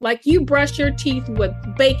Like you brush your teeth with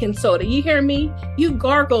baking soda. You hear me? You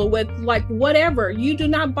gargle with like whatever. You do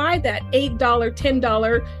not buy that $8,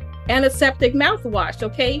 $10 antiseptic mouthwash,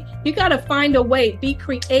 okay? You got to find a way, be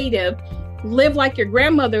creative, live like your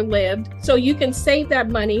grandmother lived so you can save that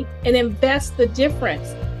money and invest the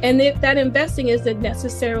difference. And if that investing isn't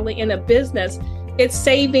necessarily in a business, it's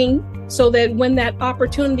saving so that when that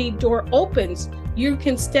opportunity door opens, you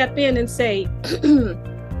can step in and say,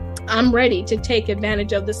 I'm ready to take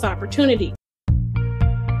advantage of this opportunity.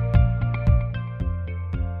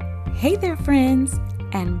 Hey there, friends,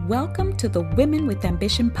 and welcome to the Women with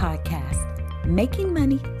Ambition podcast, making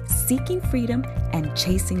money, seeking freedom, and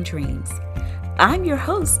chasing dreams. I'm your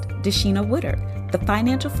host, Dashina Woodard, the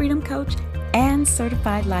financial freedom coach and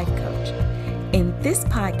certified life coach. In this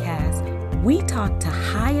podcast, we talk to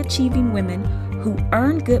high-achieving women who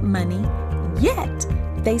earn good money, yet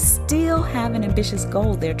they still have an ambitious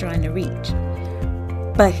goal they're trying to reach.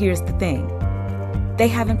 But here's the thing, they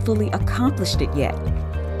haven't fully accomplished it yet.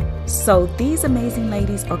 So these amazing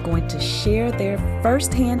ladies are going to share their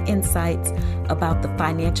firsthand insights about the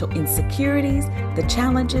financial insecurities, the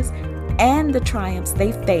challenges, and the triumphs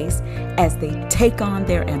they face as they take on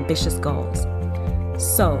their ambitious goals.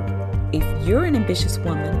 So if you're an ambitious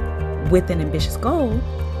woman with an ambitious goal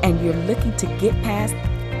and you're looking to get past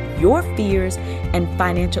your fears and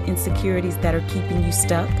financial insecurities that are keeping you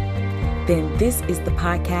stuck, then this is the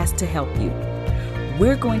podcast to help you.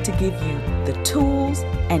 We're going to give you the tools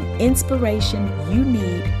and inspiration you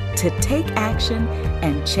need to take action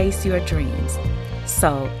and chase your dreams.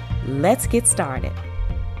 So let's get started.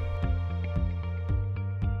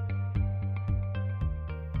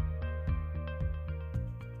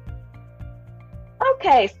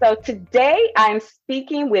 Okay, so today I'm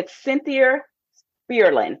speaking with Cynthia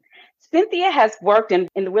Spearlin. Cynthia has worked in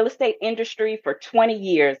the real estate industry for 20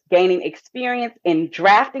 years, gaining experience in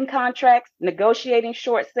drafting contracts, negotiating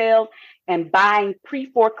short sales, and buying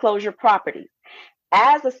pre-foreclosure properties.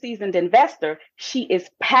 As a seasoned investor, she is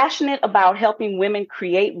passionate about helping women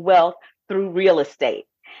create wealth through real estate.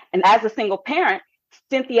 And as a single parent,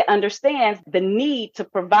 Cynthia understands the need to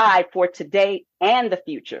provide for today and the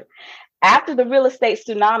future. After the real estate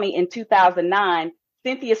tsunami in 2009,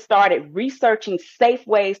 Cynthia started researching safe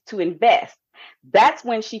ways to invest. That's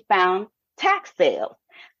when she found tax sales.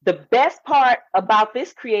 The best part about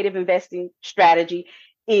this creative investing strategy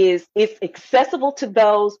is it's accessible to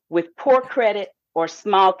those with poor credit or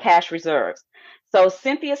small cash reserves. So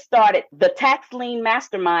Cynthia started the Tax Lien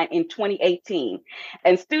Mastermind in 2018,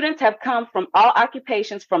 and students have come from all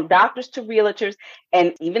occupations, from doctors to realtors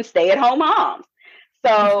and even stay-at-home moms.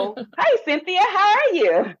 So, hi, Cynthia, how are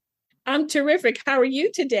you? I'm terrific. How are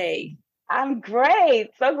you today? I'm great.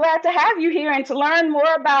 So glad to have you here and to learn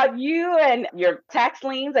more about you and your tax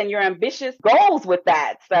liens and your ambitious goals with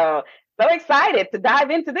that. So excited to dive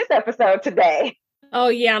into this episode today. Oh,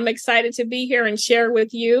 yeah, I'm excited to be here and share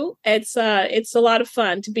with you. It's a lot of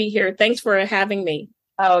fun to be here. Thanks for having me.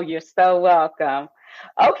 Oh, you're so welcome.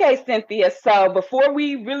 Okay, Cynthia. So before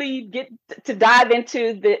we really get to dive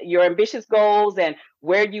into your ambitious goals and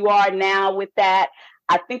where you are now with that,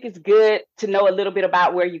 I think it's good to know a little bit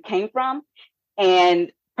about where you came from.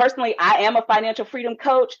 And personally, I am a financial freedom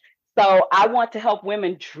coach. So I want to help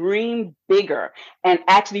women dream bigger and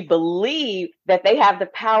actually believe that they have the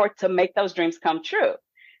power to make those dreams come true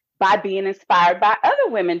by being inspired by other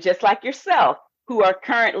women just like yourself who are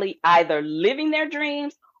currently either living their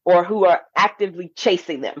dreams or who are actively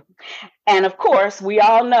chasing them. And of course, we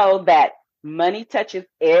all know that money touches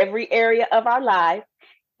every area of our life.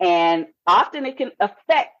 And often it can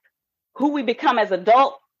affect who we become as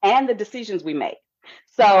adults and the decisions we make.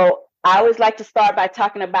 So I always like to start by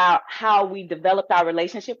talking about how we developed our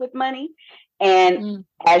relationship with money. And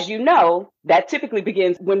as you know, that typically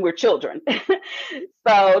begins when we're children.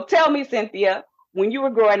 So tell me, Cynthia, when you were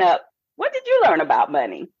growing up, what did you learn about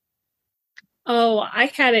money? Oh, I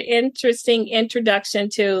had an interesting introduction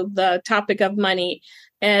to the topic of money.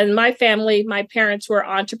 And my family, my parents were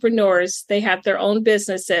entrepreneurs. They had their own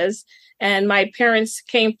businesses. And my parents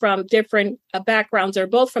came from different backgrounds. They're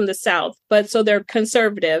both from the South, but so they're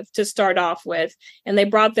conservative to start off with. And they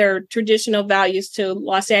brought their traditional values to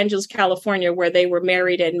Los Angeles, California, where they were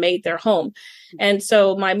married and made their home. And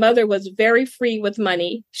so my mother was very free with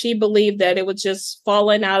money. She believed that it was just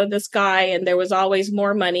falling out of the sky and there was always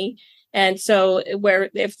more money. And so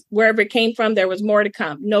wherever it came from, there was more to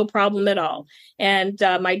come. No problem at all. And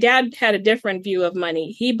my dad had a different view of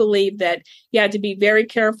money. He believed that you had to be very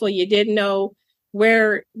careful. You didn't know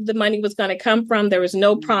where the money was going to come from. There was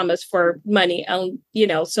no promise for money,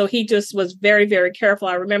 so he just was very, very careful.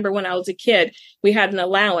 I remember when I was a kid, we had an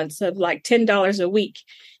allowance of like $10 a week.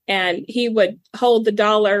 and he would hold the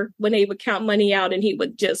dollar when they would count money out, and he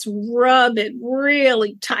would just rub it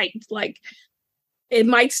really tight, like it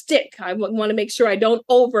might stick. I want to make sure I don't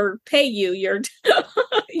overpay you your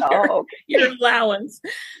your allowance.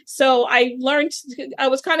 So I learned, I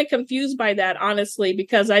was kind of confused by that, honestly,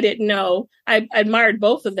 because I didn't know. I admired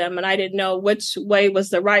both of them and I didn't know which way was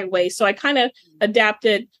the right way. So I kind of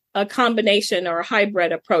adapted a combination or a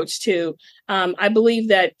hybrid approach to, I believe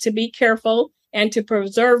that to be careful and to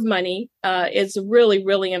preserve money is really,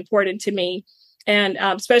 really important to me. And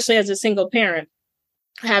especially as a single parent,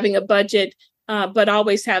 having a budget, but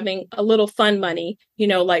always having a little fun money,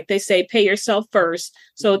 like they say, pay yourself first.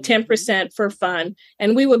 So 10% for fun.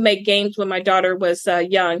 And we would make games when my daughter was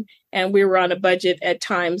young and we were on a budget at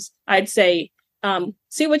times. I'd say,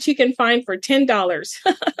 see what you can find for $10.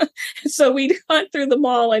 So we'd hunt through the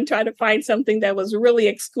mall and try to find something that was really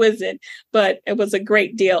exquisite, but it was a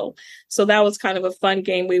great deal. So that was kind of a fun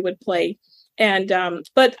game we would play. And,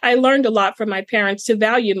 but I learned a lot from my parents to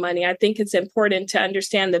value money. I think it's important to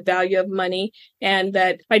understand the value of money, and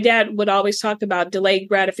that my dad would always talk about delayed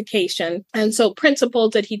gratification. And so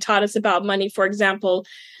principles that he taught us about money, for example,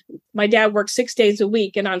 my dad worked 6 days a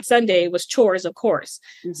week, and on Sunday was chores, of course.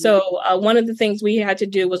 Mm-hmm. So one of the things we had to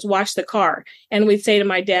do was wash the car. And we'd say to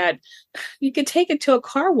my dad, you could take it to a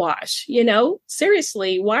car wash,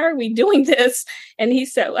 seriously, why are we doing this? And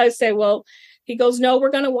I say, well, he goes, no,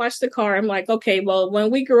 we're going to wash the car. I'm like, okay, well,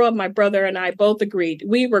 when we grew up, my brother and I both agreed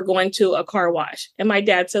we were going to a car wash. And my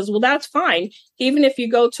dad says, well, that's fine. Even if you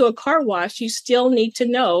go to a car wash, you still need to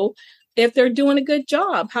know if they're doing a good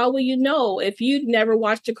job. How will you know if you'd never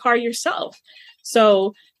washed a car yourself?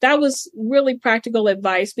 So that was really practical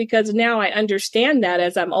advice, because now I understand that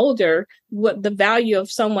as I'm older, what the value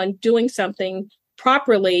of someone doing something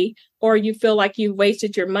properly, or you feel like you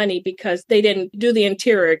wasted your money because they didn't do the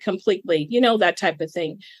interior completely, that type of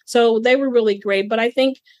thing. So they were really great. But I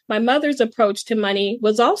think my mother's approach to money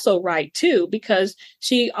was also right too, because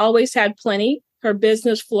she always had plenty. Her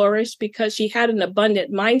business flourished because she had an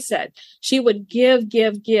abundant mindset. She would give. And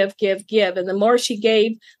the more she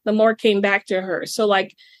gave, the more came back to her. So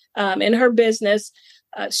like in her business,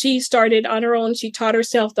 she started on her own. She taught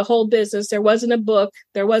herself the whole business. There wasn't a book.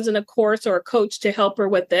 There wasn't a course or a coach to help her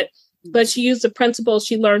with it. But she used the principles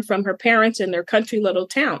she learned from her parents in their country little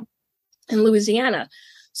town in Louisiana.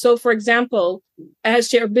 So, for example,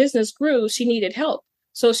 as her business grew, she needed help.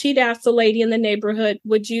 So she'd ask the lady in the neighborhood,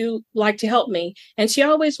 would you like to help me? And she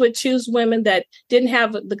always would choose women that didn't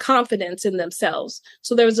have the confidence in themselves.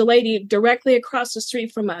 So there was a lady directly across the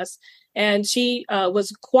street from us, and she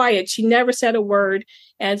was quiet. She never said a word.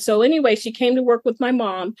 And so anyway, she came to work with my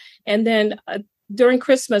mom. And then during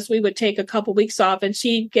Christmas, we would take a couple weeks off, and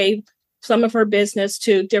she gave some of her business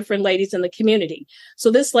to different ladies in the community.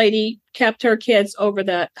 So this lady kept her kids over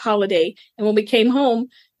the holiday. And when we came home,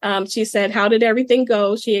 she said, how did everything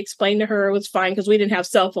go? She explained to her it was fine, because we didn't have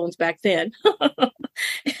cell phones back then.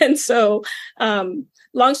 And so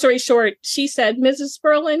long story short, she said, Mrs.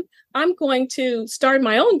 Spurlin, I'm going to start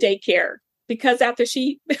my own daycare, because after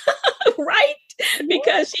she, right?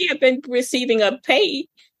 Because she had been receiving a pay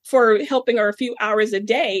for helping her a few hours a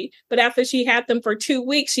day. But after she had them for 2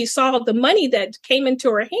 weeks, she saw the money that came into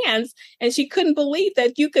her hands, and she couldn't believe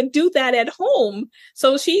that you could do that at home.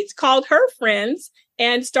 So she called her friends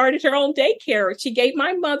and started her own daycare. She gave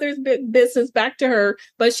my mother's business back to her,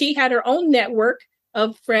 but she had her own network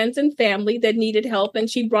of friends and family that needed help, and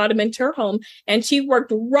she brought them into her home. And she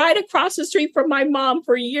worked right across the street from my mom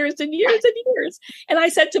for years and years and years. And I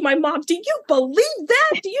said to my mom, do you believe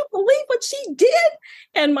that? Do you believe what she did?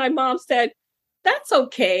 And my mom said, that's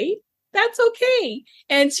okay. That's okay.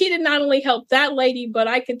 And she did not only help that lady, but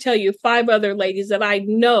I can tell you 5 other ladies that I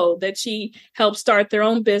know that she helped start their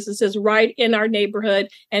own businesses right in our neighborhood.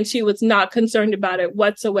 And she was not concerned about it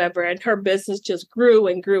whatsoever. And her business just grew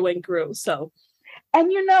and grew and grew. So. And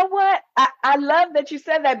you know what? I love that you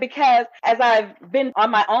said that, because as I've been on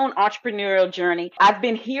my own entrepreneurial journey, I've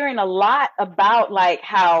been hearing a lot about like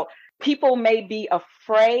how people may be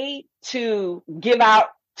afraid to give out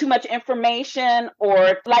too much information,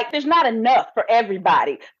 or like there's not enough for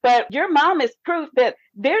everybody. But your mom is proof that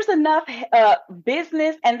there's enough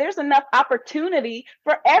business and there's enough opportunity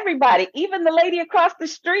for everybody. Even the lady across the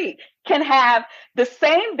street can have the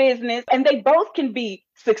same business and they both can be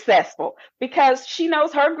successful, because she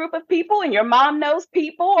knows her group of people and your mom knows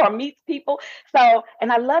people or meets people. So,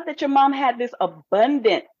 and I love that your mom had this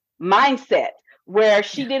abundant mindset where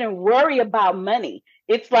she didn't worry about money.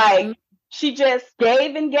 It's like she just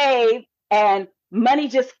gave and gave, and money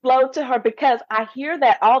just flowed to her, because I hear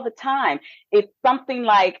that all the time. It's something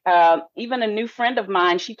like, even a new friend of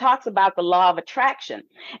mine, she talks about the law of attraction.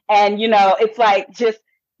 And, it's like just,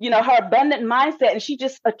 her abundant mindset, and she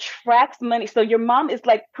just attracts money. So your mom is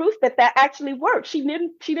like proof that actually works. She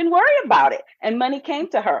didn't worry about it, and money came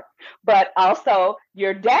to her. But also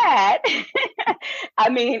your dad, I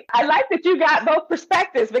mean, I like that you got both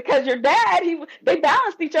perspectives, because your dad, they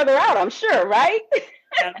balanced each other out, I'm sure, right?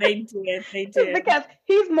 Yeah, they did. They did. Because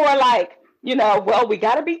he's more like, well, we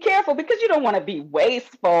got to be careful, because you don't want to be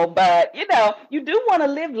wasteful, but, you do want to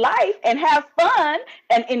live life and have fun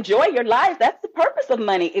and enjoy your life. That's the purpose of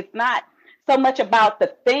money. It's not so much about the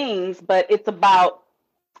things, but it's about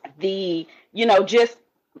the, just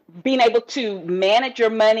being able to manage your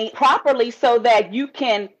money properly so that you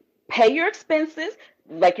can pay your expenses.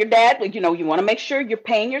 Like your dad, you want to make sure you're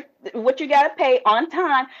paying what you got to pay on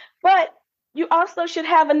time, but you also should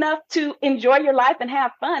have enough to enjoy your life and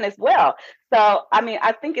have fun as well. So, I mean,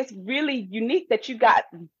 I think it's really unique that you got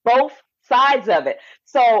both sides of it.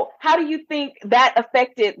 So how do you think that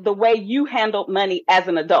affected the way you handled money as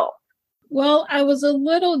an adult? Well, I was a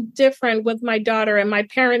little different with my daughter, and my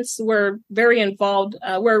parents were very involved.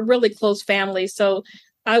 We're a really close family. So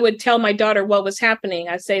I would tell my daughter what was happening.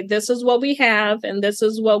 I say, this is what we have, and this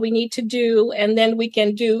is what we need to do. And then we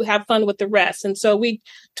can have fun with the rest. And so we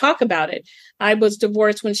talk about it. I was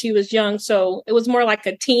divorced when she was young, so it was more like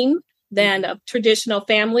a team than a traditional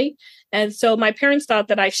family. And so my parents thought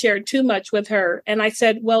that I shared too much with her. And I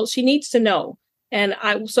said, well, she needs to know. And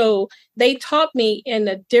so they taught me in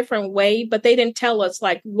a different way, but they didn't tell us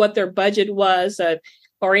like what their budget was,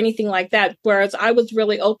 or anything like that. Whereas I was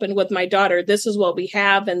really open with my daughter. This is what we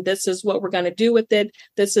have, and this is what we're going to do with it.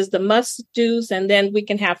 This is the must do's, and then we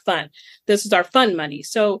can have fun. This is our fun money.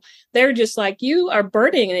 So they're just like, you are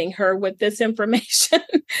burdening her with this information.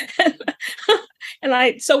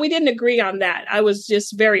 So we didn't agree on that. I was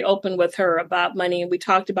just very open with her about money, and we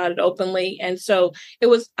talked about it openly. And so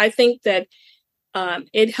I think that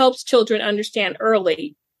it helps children understand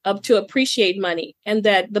early to appreciate money, and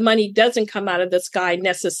that the money doesn't come out of the sky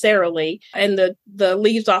necessarily, and the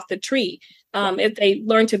leaves off the tree. If they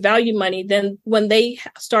learn to value money, then when they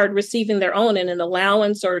start receiving their own in an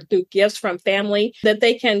allowance or through gifts from family, that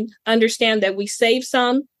they can understand that we save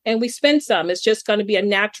some and we spend some. It's just going to be a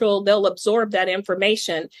natural, they'll absorb that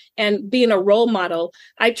information. And being a role model,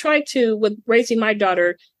 I try to, with raising my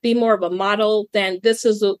daughter, be more of a model than this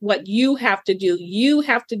is what you have to do. You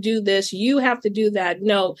have to do this. You have to do that.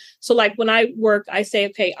 No. So like when I work, I say,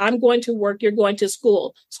 okay, I'm going to work. You're going to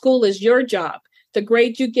school. School is your job. The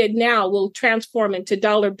grade you get now will transform into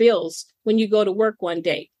dollar bills when you go to work one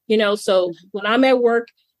day. So when I'm at work,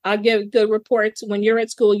 I'll give good reports. When you're at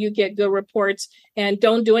school, you get good reports, and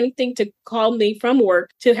don't do anything to call me from work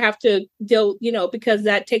to have to deal, because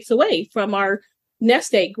that takes away from our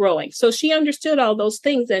nest egg growing. So she understood all those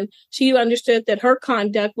things, and she understood that her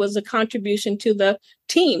conduct was a contribution to the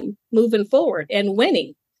team moving forward and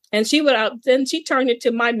winning. And then she turned it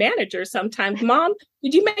to my manager sometimes. Mom,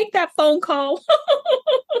 did you make that phone call?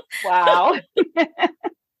 Wow.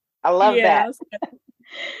 I love that.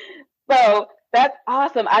 So that's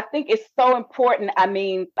awesome. I think it's so important. I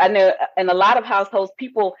mean, I know in a lot of households,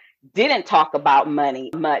 people didn't talk about money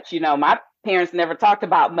much. My parents never talked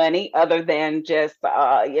about money other than just,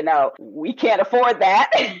 we can't afford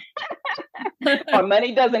that. Or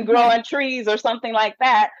money doesn't grow on trees or something like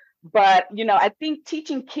that. But, I think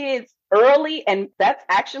teaching kids early, and that's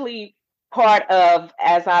actually part of,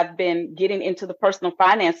 as I've been getting into the personal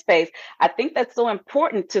finance space, I think that's so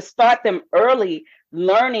important to start them early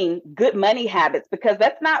learning good money habits, because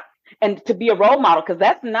that's not, and to be a role model, because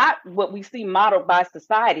that's not what we see modeled by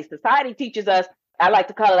society. Society teaches us, I like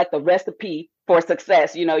to call it like the recipe for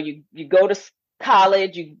success. You go to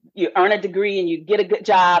college, you earn a degree and you get a good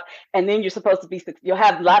job, and then you're supposed to you'll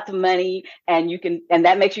have lots of money, and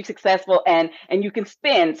that makes you successful, and you can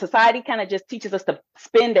spend. Society kind of just teaches us to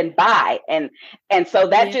spend and buy, and so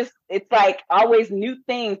that just, it's like always new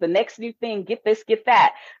things, the next new thing, get this, get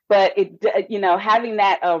that. But having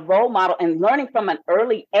that role model and learning from an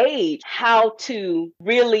early age how to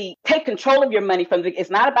really take control of your money it's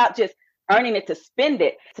not about just earning it to spend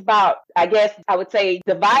it. It's about, I guess I would say,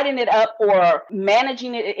 dividing it up or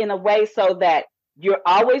managing it in a way so that you're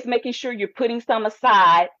always making sure you're putting some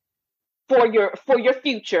aside for your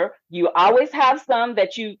future. You always have some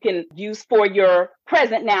that you can use for your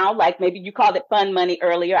present now, like maybe you called it fun money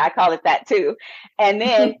earlier. I call it that too. And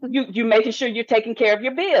then you making sure you're taking care of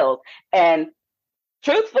your bills. And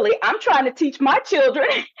truthfully, I'm trying to teach my children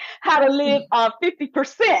how to live on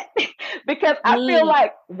 50% because I feel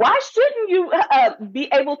like, why shouldn't you be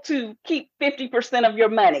able to keep 50% of your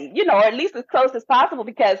money, or at least as close as possible?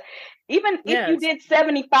 Because even if you did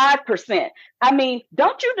 75%, I mean,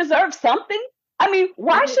 don't you deserve something? I mean,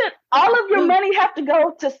 why should all of your money have to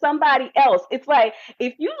go to somebody else? It's like,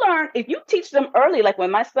 if you teach them early, like when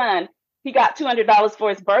my son, he got $200 for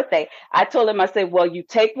his birthday. I told him, I said, well, you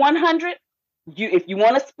take 100. If you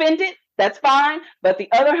want to spend it, that's fine. But the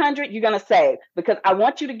other 100, you're going to save, because I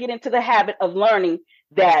want you to get into the habit of learning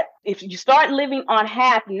that if you start living on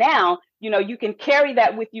half now, you can carry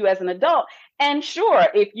that with you as an adult. And sure,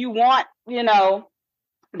 if you want,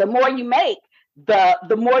 the more you make,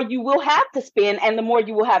 the more you will have to spend and the more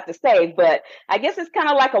you will have to save. But I guess it's kind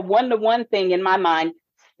of like a 1-to-1 thing in my mind.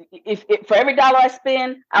 If for every dollar I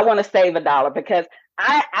spend, I want to save $1 because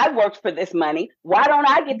I worked for this money. Why don't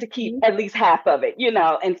I get to keep at least half of it,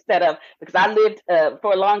 instead of, because I lived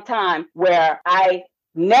for a long time where I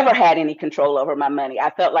never had any control over my money. I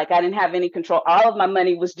felt like I didn't have any control. All of my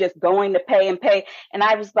money was just going to pay and pay. And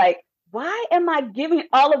I was like, why am I giving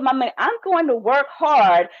all of my money? I'm going to work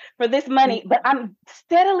hard for this money, but I'm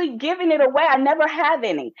steadily giving it away. I never have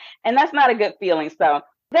any. And that's not a good feeling. So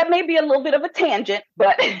that may be a little bit of a tangent,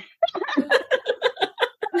 but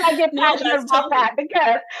I get passionate about that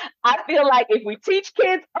because I feel like if we teach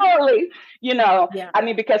kids early, I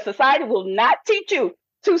mean, because society will not teach you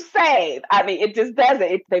to save. I mean, it just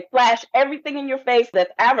doesn't. They flash everything in your face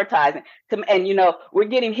that's advertising. And, we're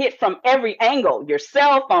getting hit from every angle, your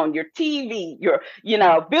cell phone, your TV, your,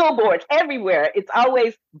 billboards everywhere. It's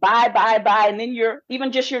always buy, buy, buy. And then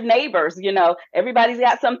even just your neighbors, everybody's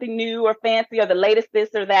got something new or fancy or the latest this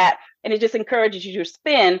or that. And it just encourages you to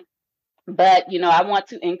spend. But, I want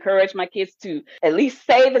to encourage my kids to at least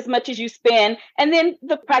save as much as you spend. And then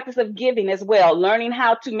the practice of giving as well, learning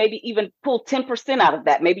how to maybe even pull 10% out of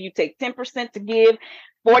that. Maybe you take 10% to give,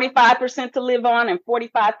 45% to live on, and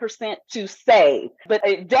 45% to save. But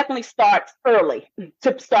it definitely starts early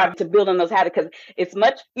to start to build on those habits, because it's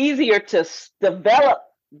much easier to develop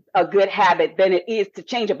a good habit than it is to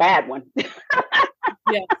change a bad one.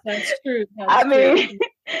 Yeah, that's true.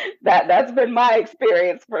 That's been my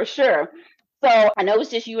experience for sure. So I know it's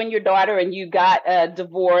just you and your daughter and you got a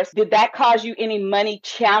divorce. Did that cause you any money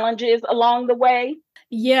challenges along the way?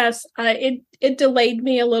 Yes, it delayed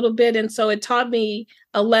me a little bit. And so it taught me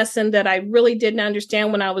a lesson that I really didn't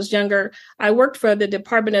understand when I was younger. I worked for the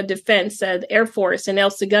Department of Defense, the Air Force in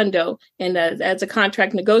El Segundo, and as a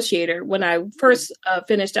contract negotiator when I first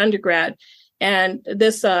finished undergrad. And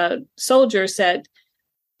this soldier said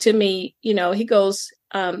to me, he goes,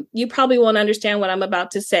 you probably won't understand what I'm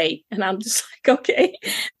about to say. And I'm just like, okay.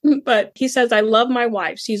 But he says, I love my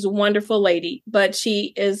wife. She's a wonderful lady, but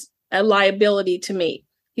she is a liability to me.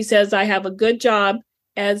 He says, I have a good job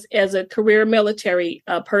as a career military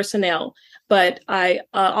personnel, but I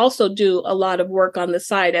also do a lot of work on the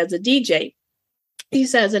side as a DJ. He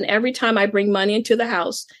says, and every time I bring money into the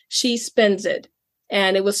house, she spends it.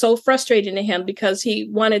 And it was so frustrating to him because he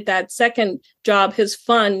wanted that second job, his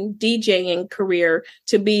fun DJing career,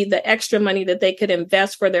 to be the extra money that they could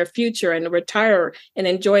invest for their future and retire and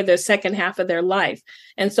enjoy their second half of their life.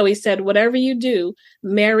 And so he said, whatever you do,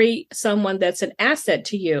 marry someone that's an asset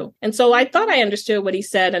to you. And so I thought I understood what he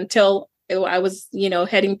said until I was,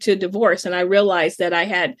 heading to divorce. And I realized that I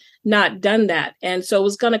had not done that. And so it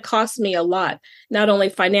was going to cost me a lot, not only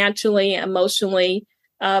financially, emotionally,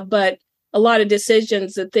 but a lot of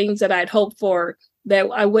decisions, the things that I'd hoped for, that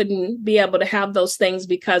I wouldn't be able to have those things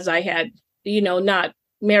because I had, not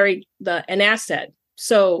married an asset.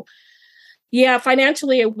 So, yeah,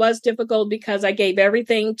 financially, it was difficult because I gave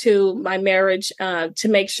everything to my marriage to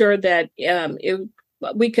make sure that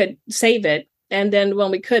we could save it. And then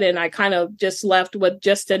when we couldn't, I kind of just left with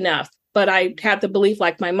just enough. But I had the belief,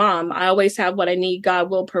 like my mom, I always have what I need. God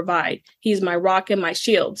will provide. He's my rock and my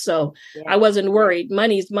shield. So I wasn't worried.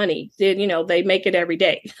 Money's money. They make it every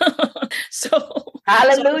day. So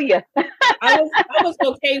hallelujah. I was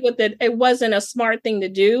okay with it. It wasn't a smart thing to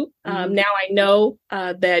do. Now I know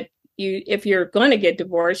that if you're going to get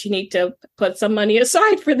divorced, you need to put some money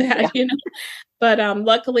aside for that. But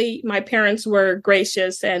luckily, my parents were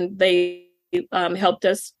gracious and they helped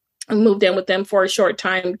us. I moved in with them for a short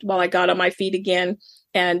time while I got on my feet again.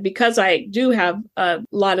 And because I do have a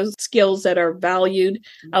lot of skills that are valued,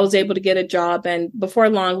 I was able to get a job. And before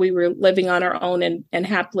long, we were living on our own and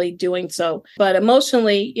happily doing so. But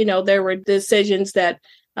emotionally, there were decisions that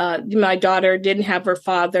my daughter didn't have her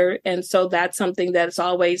father. And so that's something that's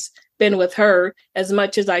always been with her, as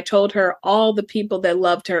much as I told her all the people that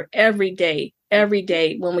loved her every day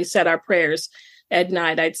when we said our prayers, at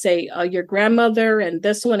night. I'd say, your grandmother and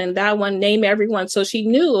this one and that one, name everyone. So she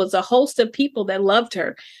knew it was a host of people that loved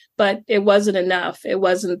her, but it wasn't enough. It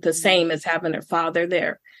wasn't the same as having her father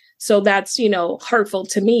there. So that's, hurtful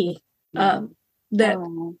to me. That,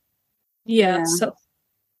 yeah. So,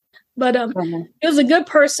 but he was a good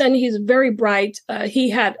person. He's very bright. He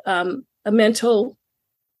had a mental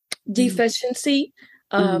deficiency,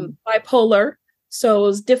 bipolar. So it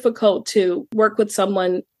was difficult to work with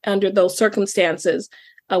someone under those circumstances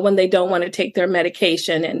when they don't want to take their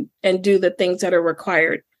medication and do the things that are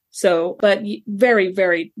required. So, but very,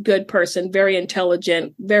 very good person, very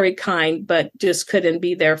intelligent, very kind, but just couldn't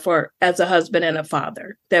be there as a husband and a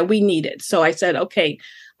father that we needed. So I said, okay,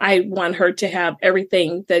 I want her to have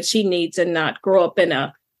everything that she needs and not grow up in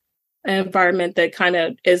an environment that kind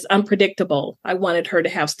of is unpredictable. I wanted her to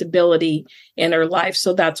have stability in her life.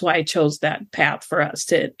 So that's why I chose that path for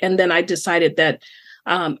us and then I decided that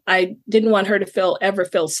I didn't want her to ever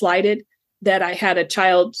feel slighted, that I had a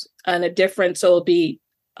child and a difference. So it'll be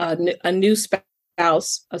a new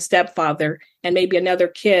spouse, a stepfather, and maybe another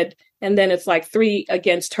kid. And then it's like 3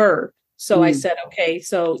 against her. So I said, okay,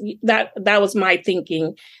 so that was my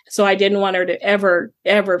thinking. So I didn't want her to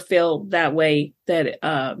ever feel that way, that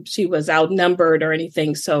she was outnumbered or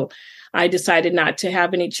anything. So I decided not to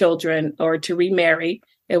have any children or to remarry.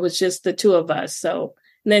 It was just the 2 of us. So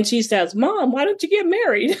and then she says, Mom, why don't you get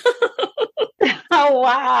married? Oh,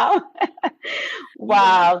 wow.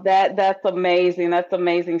 Wow. That's amazing. That's an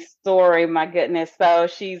amazing story. My goodness. So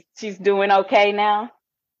she's doing okay now?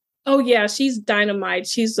 Oh, yeah, she's dynamite.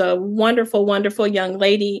 She's a wonderful, wonderful young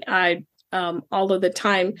lady. All of the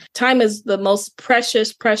time is the most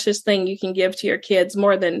precious thing you can give to your kids,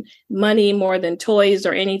 more than money, more than toys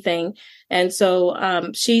or anything. And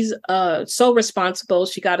so she's so responsible.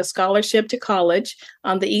 She got a scholarship to college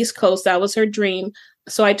on the East Coast. That was her dream.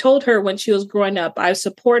 So I told her when she was growing up, I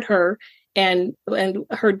support her and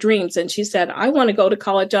her dreams. And she said, I want to go to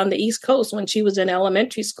college on the East Coast. When she was in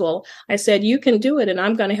elementary school, I said, you can do it and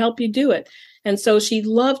I'm going to help you do it. And so she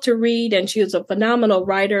loved to read and she was a phenomenal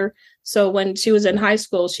writer. So when she was in high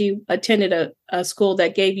school, she attended a school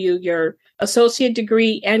that gave you your associate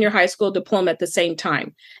degree and your high school diploma at the same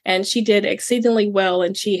time. And she did exceedingly well.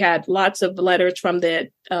 And she had lots of letters from the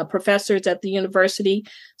professors at the university.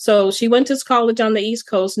 So she went to college on the East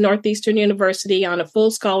Coast, Northeastern University, on a full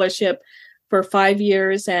scholarship for 5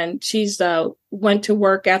 years. And she's went to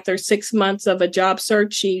work after 6 months of a job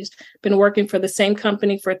search. She's been working for the same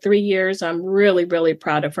company for 3 years. I'm really, really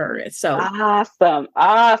proud of her. So awesome.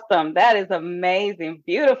 That is amazing.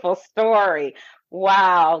 Beautiful story.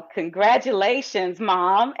 Wow. Congratulations,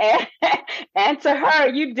 Mom. And to her,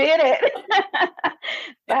 you did it.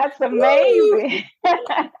 That's amazing.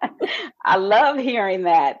 I love hearing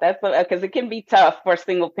that. That's because it can be tough for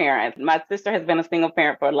single parents. My sister has been a single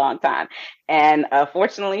parent for a long time. And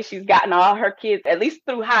fortunately, she's gotten all her kids, at least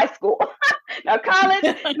through high school. Now, college,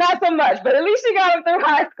 not so much, but at least she got them through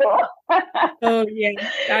high school. Oh, yeah.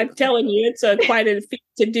 I'm telling you, it's quite a feat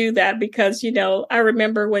to do that because, I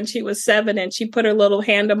remember when she was 7 and she put her little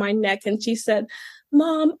hand on my neck and she said,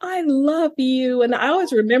 Mom, I love you. And I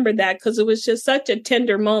always remember that because it was just such a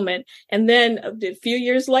tender moment. And then a few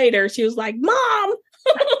years later, she was like, Mom,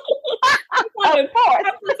 I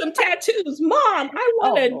want some tattoos. Mom, I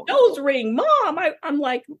want a nose ring. Mom, I'm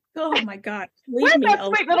like, oh my God. Where's that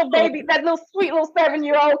sweet little baby, that little sweet little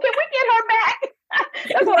 7-year-old? Can we get her back?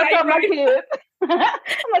 That's what I tell my kids. I'm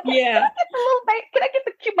like, yeah. Can I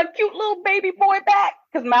get my cute little baby boy back?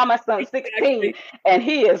 Because now my son's 16 and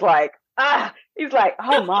he is like, he's like,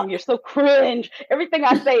 oh, Mom, you're so cringe. Everything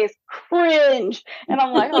I say is cringe. And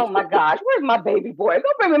I'm like, oh my gosh, where's my baby boy? Go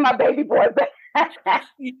bring me my baby boy back.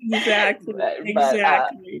 Exactly.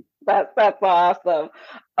 Exactly. That's awesome.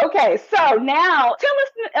 Okay, so now tell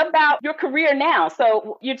us about your career now.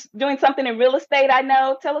 So you're doing something in real estate, I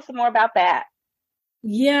know. Tell us some more about that.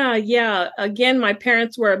 Yeah. Again, my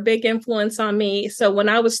parents were a big influence on me. So when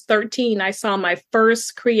I was 13, I saw my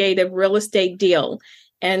first creative real estate deal.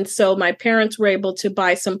 And so my parents were able to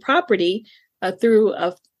buy some property through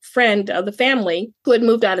a friend of the family who had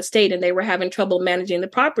moved out of state and they were having trouble managing the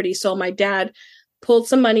property. So my dad pulled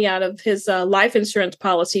some money out of his life insurance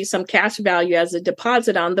policy, some cash value as a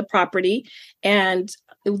deposit on the property. And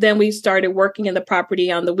then we started working in the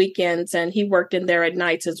property on the weekends and he worked in there at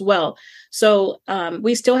nights as well. So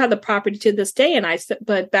we still have the property to this day.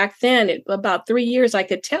 But back then, about 3 years, I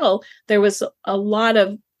could tell there was a lot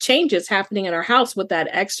of changes happening in our house with that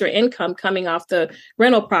extra income coming off the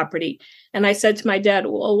rental property. And I said to my dad,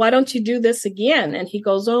 well, why don't you do this again? And he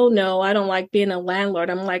goes, oh, no, I don't like being a landlord.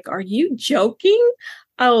 I'm like, are you joking?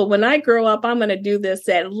 oh, when I grow up, I'm going to do this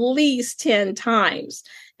at least 10 times.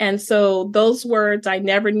 And so those words, I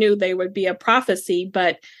never knew they would be a prophecy,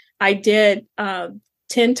 but I did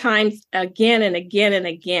 10 times again and again and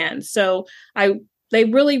again. So they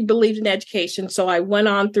really believed in education. So I went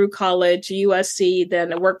on through college, USC,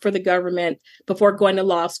 then I worked for the government before going to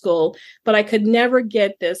law school. But I could never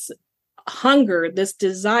get this hunger, this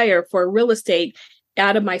desire for real estate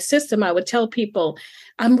out of my system. I would tell people,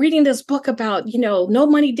 I'm reading this book about, no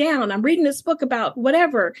money down. I'm reading this book about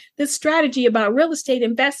whatever, this strategy about real estate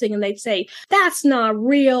investing. And they'd say, that's not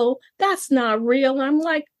real. That's not real. And I'm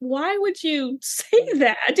like, why would you say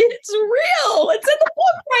that? It's real. It's in the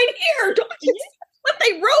book right here. Don't you see what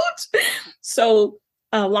they wrote? So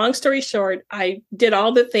long story short, I did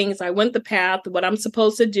all the things. I went the path, what I'm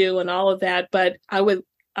supposed to do and all of that. But I would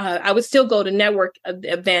still go to network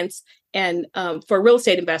events and for real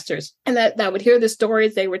estate investors, and that would hear the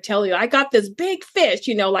stories. They would tell you, I got this big fish,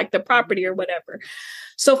 like the property or whatever.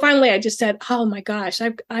 So finally, I just said, oh my gosh,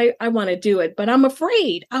 I want to do it, but I'm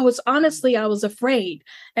afraid. I was afraid.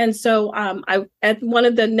 And so I at one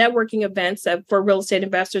of the networking events for real estate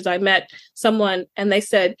investors, I met someone and they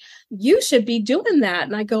said, you should be doing that.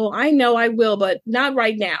 And I go, I know I will, but not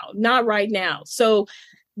right now. So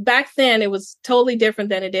back then, it was totally different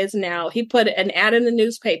than it is now. He put an ad in the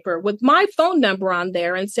newspaper with my phone number on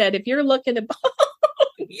there and said, if you're looking to,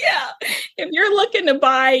 if you're looking to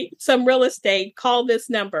buy some real estate, call this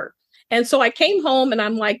number. And so I came home and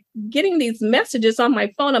I'm like getting these messages on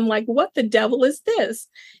my phone. I'm like, what the devil is this?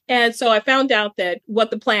 And so I found out that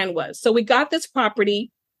what the plan was. So we got this property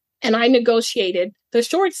and I negotiated the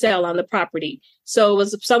short sale on the property. So it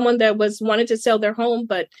was someone that wanted to sell their home,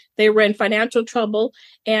 but they were in financial trouble.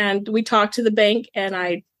 And we talked to the bank and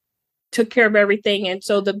I took care of everything. And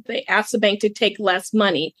so they asked the bank to take less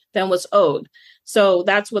money than was owed. So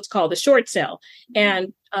that's what's called a short sale.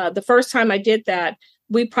 And the first time I did that,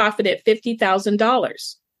 we profited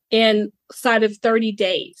 $50,000 inside of 30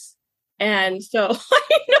 days. And so I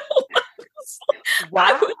know.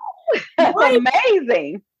 Wow. That's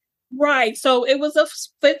amazing. Right. So it was a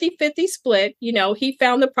 50-50 split. He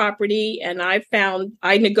found the property and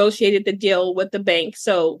I negotiated the deal with the bank.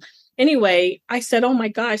 So anyway, I said, oh my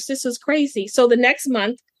gosh, this is crazy. So the next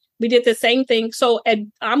month we did the same thing. So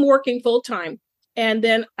I'm working full time. And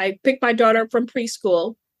then I picked my daughter up from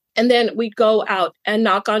preschool. And then we'd go out and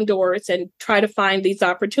knock on doors and try to find these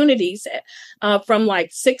opportunities from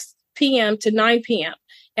like 6 p.m. to 9 p.m.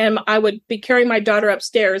 And I would be carrying my daughter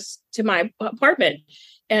upstairs to my apartment.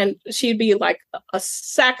 And she'd be like a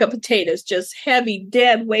sack of potatoes, just heavy,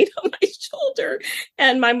 dead weight on my shoulder.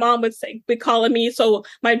 And my mom would be calling me. So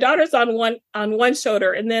my daughter's on one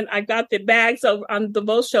shoulder, and then I got the bags on the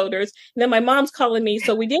both shoulders. And then my mom's calling me.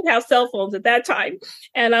 So we didn't have cell phones at that time.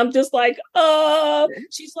 And I'm just like, oh,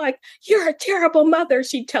 she's like, you're a terrible mother.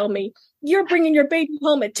 She'd tell me, you're bringing your baby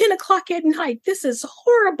home at 10 o'clock at night. This is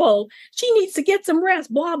horrible. She needs to get some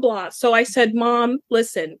rest, blah, blah. So I said, Mom,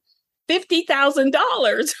 listen.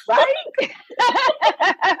 $50,000. Right?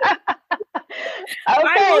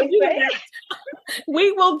 Okay.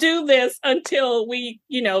 We will do this until we,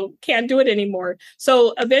 can't do it anymore.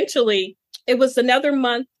 So eventually it was another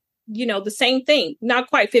month, the same thing, not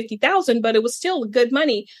quite 50,000, but it was still good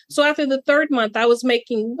money. So after the third month, I was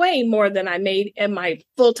making way more than I made in my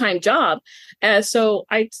full-time job. And so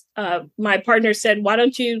my partner said, why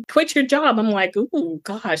don't you quit your job? I'm like, ooh,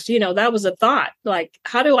 gosh, that was a thought. Like,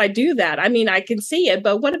 how do I do that? I mean, I can see it,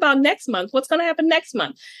 but what about next month? What's going to happen next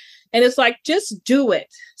month? And it's like, just do it.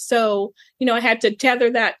 So, I had to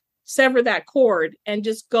sever that cord and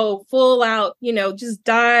just go full out, just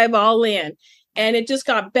dive all in. And it just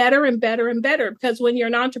got better and better and better, because when you're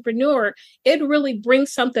an entrepreneur, it really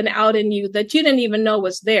brings something out in you that you didn't even know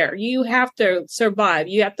was there. You have to survive.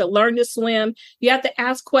 You have to learn to swim. You have to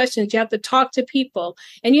ask questions. You have to talk to people,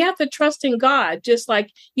 and you have to trust in God. Just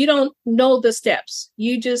like you don't know the steps.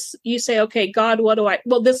 You say, okay, God,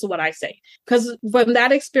 this is what I say. Because from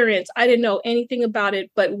that experience, I didn't know anything about it,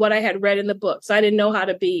 but what I had read in the books. I didn't know how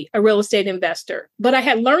to be a real estate investor, but I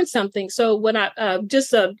had learned something. So when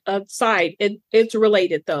just a side, it's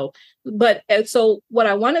related though. But so what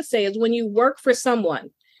I want to say is, when you work for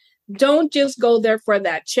someone, don't just go there for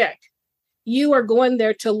that check. You are going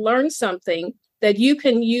there to learn something that you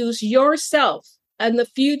can use yourself in the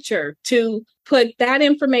future to put that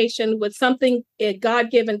information with something, a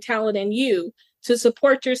God-given talent in you, to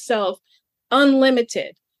support yourself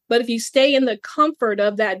unlimited. But if you stay in the comfort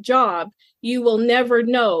of that job, you will never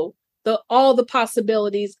know all the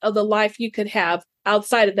possibilities of the life you could have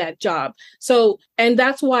outside of that job. So, and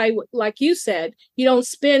that's why, like you said, you don't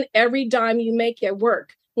spend every dime you make at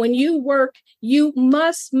work. When you work, you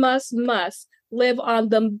must live on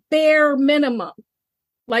the bare minimum.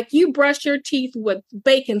 Like you brush your teeth with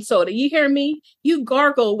baking soda. You hear me? You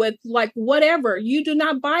gargle with like whatever. You do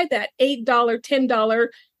not buy that $8, $10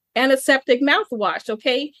 antiseptic mouthwash.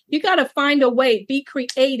 Okay. You got to find a way, be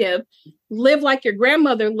creative, live like your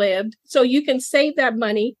grandmother lived so you can save that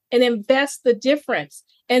money and invest the difference.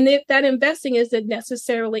 And if that investing isn't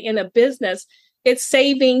necessarily in a business, it's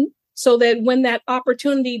saving so that when that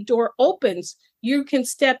opportunity door opens, you can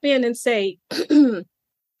step in and say,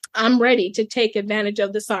 I'm ready to take advantage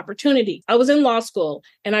of this opportunity. I was in law school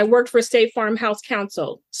and I worked for State Farm House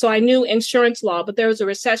Counsel. So I knew insurance law, but there was a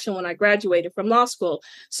recession when I graduated from law school.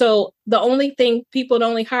 So the only thing people would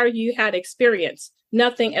only hire you had experience,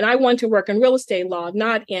 nothing. And I wanted to work in real estate law,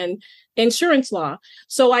 not in insurance law.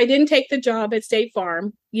 So I didn't take the job at State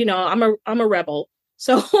Farm. You know, I'm a rebel.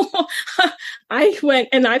 So I went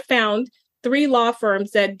and I found 3 law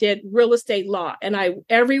firms that did real estate law. And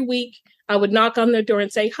every week I would knock on their door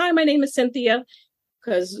and say, hi, my name is Cynthia,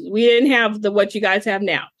 because we didn't have what you guys have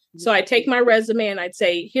now. So I take my resume and I'd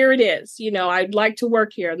say, here it is. You know, I'd like to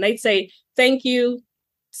work here. And they'd say, thank you.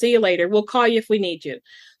 See you later. We'll call you if we need you.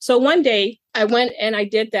 So one day I went and I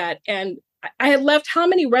did that. And I had left how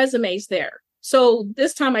many resumes there? So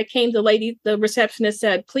this time I came, the receptionist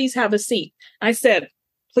said, please have a seat. I said,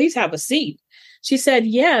 please have a seat. She said,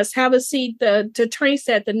 yes, have a seat. The attorney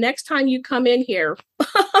said, the next time you come in here,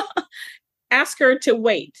 ask her to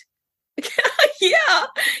wait.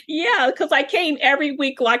 Yeah, because I came every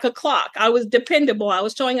week like a clock. I was dependable. I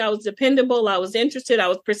was showing I was dependable. I was interested. I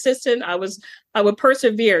was persistent. I would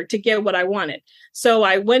persevere to get what I wanted. So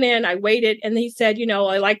I went in, I waited, and he said, you know,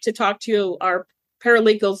 I like to talk to you. Our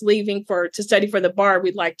paralegals leaving to study for the bar.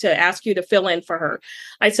 We'd like to ask you to fill in for her.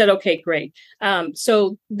 I said, okay, great.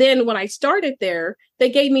 So then when I started there, they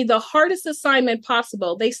gave me the hardest assignment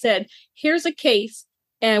possible. They said, here's a case,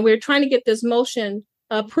 and we're trying to get this motion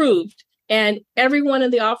approved. And everyone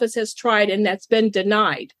in the office has tried, and that's been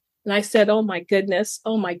denied. And I said, oh my goodness.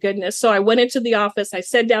 So I went into the office, I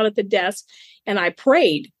sat down at the desk, and I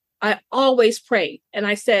prayed. I always pray. And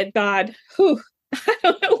I said, God, I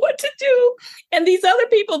don't know what to do. And these other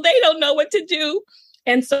people, they don't know what to do.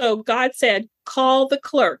 And so God said, call the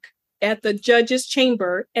clerk at the judge's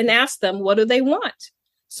chamber and ask them, what do they want?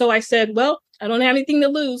 So I said, well, I don't have anything to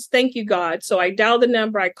lose. Thank you, God. So I dialed the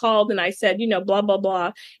number, I called, and I said, you know, blah, blah,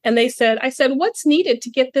 blah. And I said, what's needed to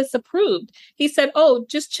get this approved? He said, oh,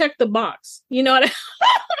 just check the box. You know what?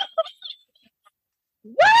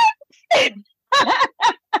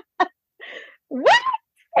 What?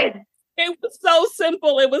 It was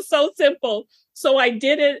so simple. So I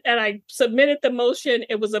did it and I submitted the motion.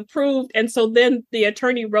 It was approved. And so then the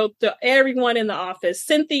attorney wrote to everyone in the office,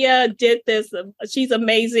 Cynthia did this. She's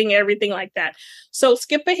amazing, everything like that. So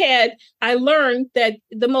skip ahead. I learned that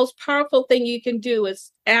the most powerful thing you can do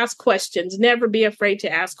is ask questions. Never be afraid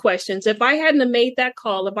to ask questions. If I hadn't have made that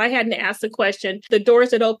call, if I hadn't asked the question, the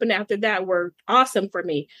doors that opened after that were awesome for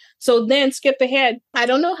me. So then skip ahead. I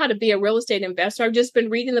don't know how to be a real estate investor. I've just been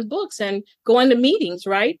reading the books and going to meetings,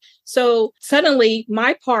 right? So suddenly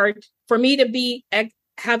my part for me to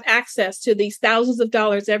have access to these thousands of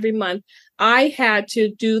dollars every month, I had to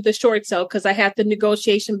do the short sale because I had the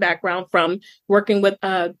negotiation background from working with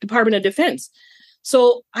Department of Defense.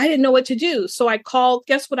 So I didn't know what to do. So I called,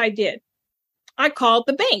 guess what I did? I called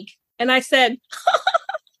the bank and I said,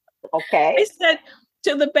 okay. I said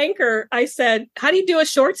to the banker, I said, how do you do a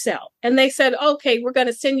short sale? And they said, okay, we're going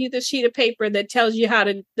to send you the sheet of paper that tells you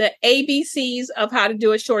the ABCs of how to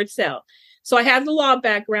do a short sale. So I have the law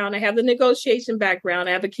background, I have the negotiation background,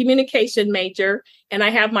 I have a communication major, and I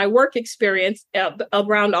have my work experience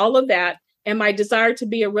around all of that and my desire to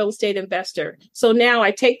be a real estate investor. So now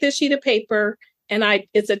I take this sheet of paper and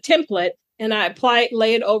it's a template and I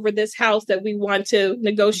lay it over this house that we want to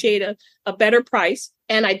negotiate a better price.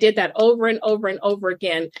 And I did that over and over and over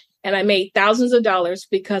again. And I made thousands of dollars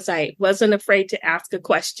because I wasn't afraid to ask a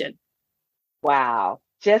question. Wow.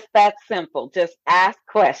 Just that simple. Just ask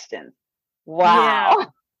questions.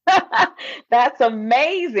 Wow. Yeah. That's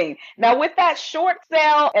amazing. Now, with that short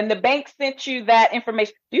sale and the bank sent you that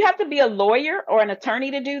information, do you have to be a lawyer or an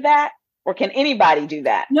attorney to do that? Or can anybody do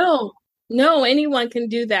that? No, anyone can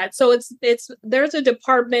do that. So there's a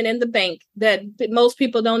department in the bank that most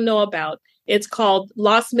people don't know about. It's called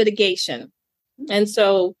loss mitigation. And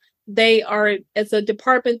so it's a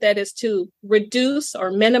department that is to reduce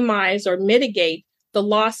or minimize or mitigate the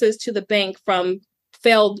losses to the bank from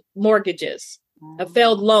failed mortgages,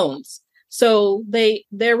 failed loans. So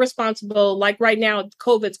they're responsible. Like right now,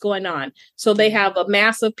 COVID's going on. So they have a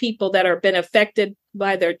mass of people that are been affected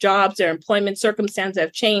by their jobs, their employment circumstances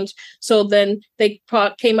have changed. So then they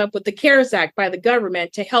came up with the CARES Act by the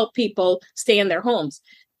government to help people stay in their homes.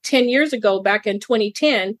 10 years ago, back in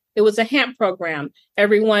 2010, it was a HAMP program.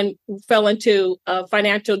 Everyone fell into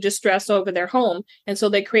financial distress over their home. And so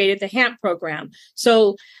they created the HAMP program.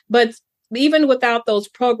 So, but even without those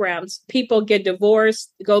programs, people get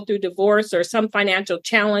divorced, go through divorce or some financial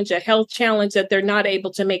challenge, a health challenge that they're not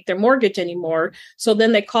able to make their mortgage anymore. So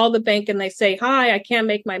then they call the bank and they say, hi, I can't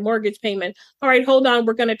make my mortgage payment. All right, hold on,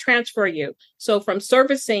 we're going to transfer you. So from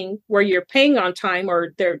servicing where you're paying on time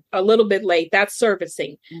or they're a little bit late, that's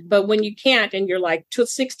servicing. Mm-hmm. But when you can't and you're like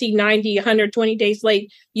 60, 90, 120 days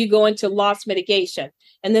late, you go into loss mitigation.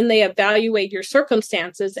 And then they evaluate your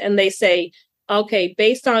circumstances and they say, okay,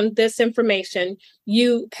 based on this information,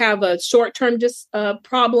 you have a short-term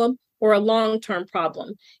problem or a long-term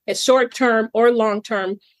problem. A short-term or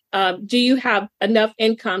long-term, do you have enough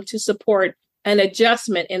income to support an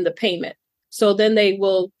adjustment in the payment? So then they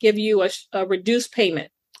will give you a reduced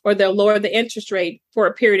payment, or they'll lower the interest rate for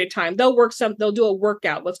a period of time. They'll do a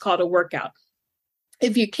workout, what's called a workout.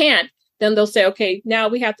 If you can't, then they'll say, okay, now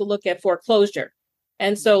we have to look at foreclosure.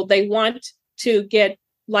 And so they want to get,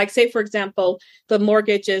 like, say, for example, the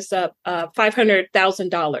mortgage is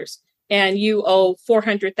 $500,000 and you owe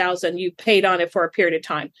 $400,000. You paid on it for a period of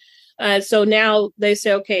time. So now they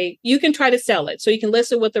say, okay, you can try to sell it. So you can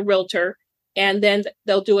list it with a realtor and then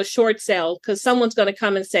they'll do a short sale because someone's going to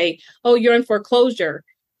come and say, oh, you're in foreclosure.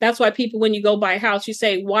 That's why people, when you go buy a house, you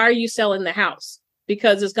say, why are you selling the house?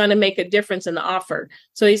 Because it's going to make a difference in the offer.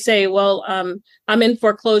 So you say, well, I'm in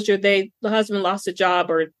foreclosure. The husband lost a job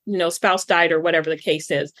or, spouse died or whatever the case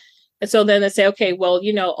is. And so then they say, okay, well,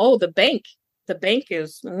 the bank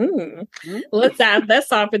is,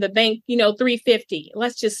 let's offer the bank, $350.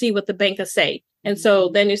 Let's just see what the bank will say. And so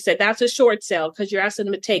then you say that's a short sale because you're asking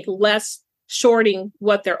them to take less, shorting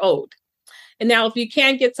what they're owed. And now if you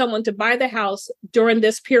can't get someone to buy the house during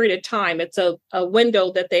this period of time, it's a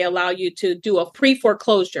window that they allow you to do a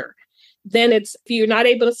pre-foreclosure. Then if you're not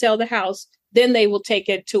able to sell the house, then they will take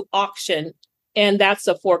it to auction. And that's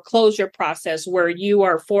a foreclosure process where you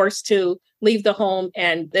are forced to leave the home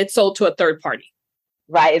and it's sold to a third party.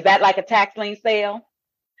 Right. Is that like a tax lien sale?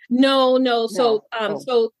 No. So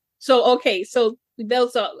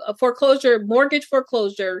there's a foreclosure, mortgage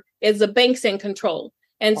foreclosure is the bank's in control.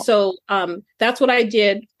 And so that's what I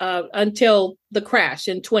did until the crash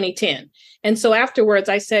in 2010. And so afterwards,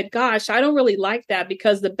 I said, gosh, I don't really like that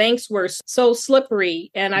because the banks were so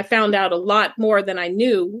slippery. And I found out a lot more than I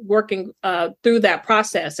knew working through that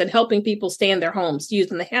process and helping people stay in their homes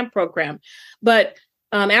using the HAMP program. But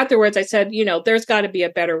afterwards, I said, there's got to be a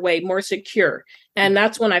better way, more secure. And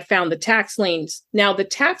that's when I found the tax liens. Now, the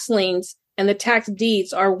tax liens and the tax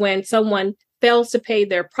deeds are when someone fails to pay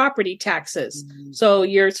their property taxes. Mm-hmm. So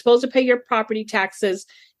you're supposed to pay your property taxes.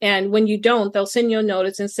 And when you don't, they'll send you a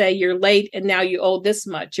notice and say, you're late and now you owe this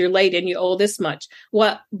much. You're late and you owe this much.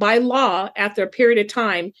 Well, by law, after a period of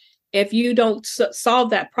time, if you don't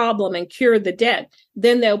solve that problem and cure the debt,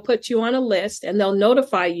 then they'll put you on a list and they'll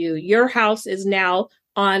notify you. Your house is now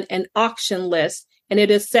on an auction list and it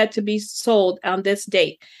is set to be sold on this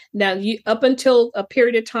date. Now, up until a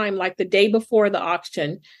period of time, like the day before the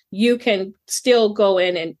auction, you can still go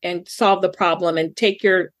in and solve the problem and take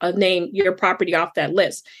your property off that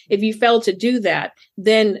list. If you fail to do that,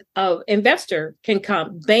 then an investor can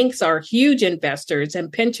come. Banks are huge investors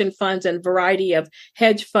and pension funds and variety of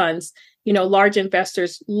hedge funds. Large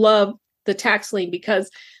investors love the tax lien because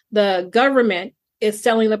the government is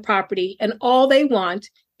selling the property and all they want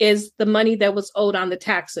is the money that was owed on the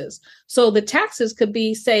taxes. So the taxes could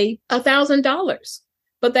be, say, $1,000,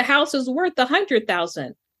 but the house is worth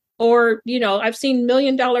 $100,000. Or, I've seen $1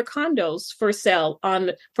 million condos for sale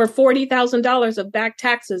for $40,000 of back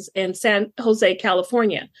taxes in San Jose,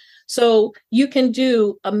 California. So you can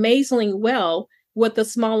do amazingly well with a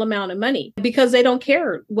small amount of money because they don't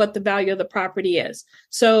care what the value of the property is.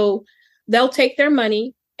 So they'll take their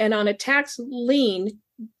money, and on a tax lien,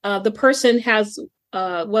 the person has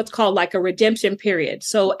what's called like a redemption period.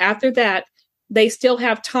 So after that, they still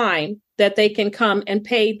have time that they can come and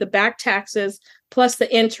pay the back taxes plus the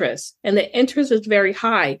interest. And the interest is very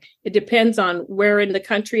high. It depends on where in the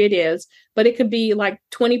country it is, but it could be like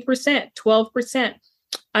 20%, 12%.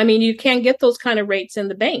 I mean, you can't get those kind of rates in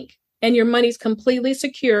the bank and your money's completely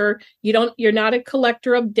secure. You're not a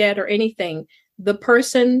collector of debt or anything. The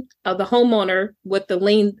person, the homeowner with the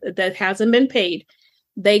lien that hasn't been paid,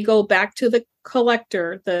 they go back to the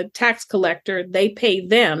collector, the tax collector, they pay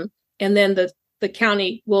them, and then the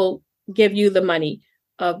county will give you the money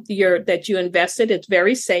of that you invested. It's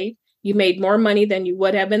very safe. You made more money than you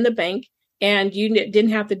would have in the bank, and you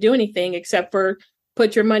didn't have to do anything except for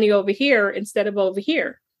put your money over here instead of over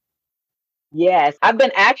here. Yes, I've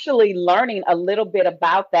been actually learning a little bit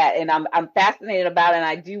about that, and I'm fascinated about it, and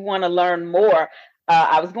I do want to learn more.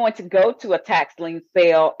 I was going to go to a tax lien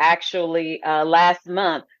sale actually last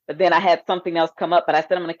month, but then I had something else come up, but I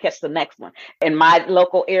said I'm going to catch the next one. In my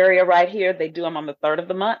local area right here, they do them on the 3rd of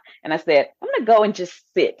the month, and I said I'm going to go and just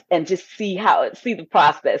sit and just see the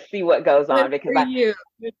process, see what goes on, because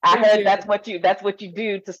I heard that's what you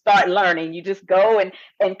do to start learning. You just go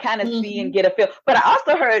and kind of see and get a feel. But I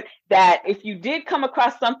also heard that if you did come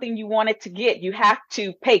across something you wanted to get, you have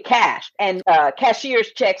to pay cash and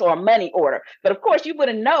cashier's checks or a money order. But of course, you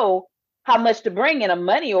wouldn't know how much to bring in a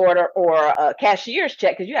money order or a cashier's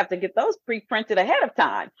check because you have to get those pre-printed ahead of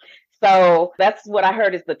time. So that's what I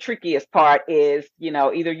heard is the trickiest part is,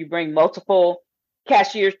 either you bring multiple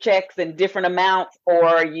cashier's checks in different amounts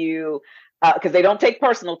or you because they don't take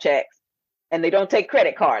personal checks and they don't take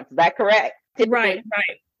credit cards. Is that correct? Right.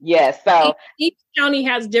 Yes. So each county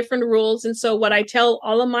has different rules. And so what I tell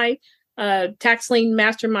all of my tax lien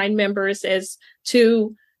mastermind members is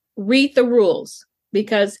to read the rules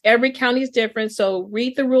because every county is different. So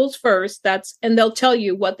read the rules first. And they'll tell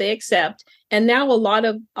you what they accept. And now a lot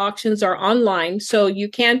of auctions are online. So you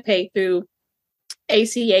can pay through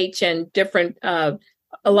ACH and different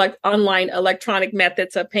online electronic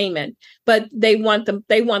methods of payment, but they want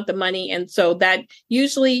the money. And so that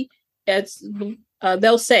usually it's,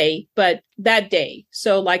 they'll say, but that day.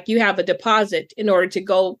 So like you have a deposit in order to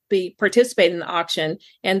go participate in the auction.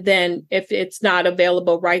 And then if it's not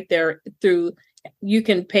available right there you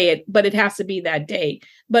can pay it, but it has to be that day.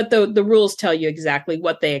 But the rules tell you exactly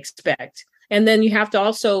what they expect. And then you have to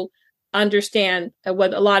also understand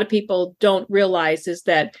what a lot of people don't realize is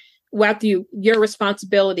that your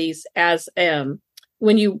responsibilities as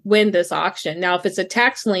when you win this auction. Now, if it's a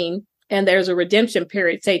tax lien and there's a redemption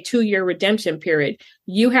period, say 2-year redemption period,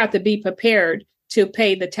 you have to be prepared to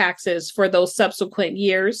pay the taxes for those subsequent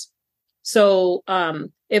years. So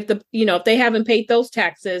if they haven't paid those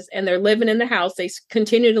taxes and they're living in the house, they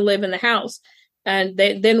continue to live in the house. And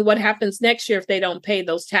then what happens next year if they don't pay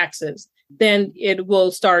those taxes? Then it will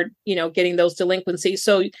start, getting those delinquencies.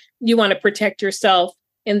 So you want to protect yourself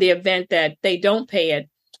in the event that they don't pay it.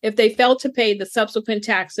 If they fail to pay the subsequent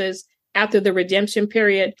taxes after the redemption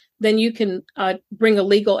period, then you can bring a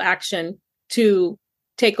legal action to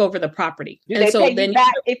take over the property. Do they pay you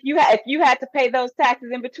back if you had to pay those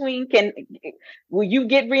taxes in between? Will you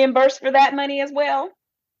get reimbursed for that money as well?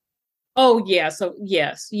 Oh yeah. So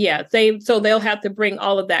yes. They'll have to bring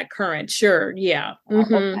all of that current. Sure. Yeah.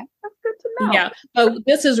 Mm-hmm. Okay. That's good to know. Yeah. But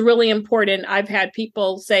this is really important. I've had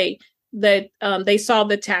people say that they saw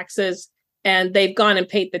the taxes and they've gone and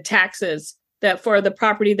paid the taxes that for the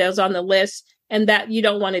property that was on the list, and that you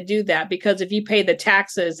don't want to do that because if you pay the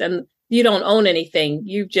taxes and you don't own anything,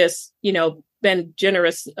 you've just, been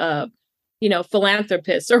generous,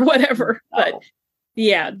 philanthropist or whatever. But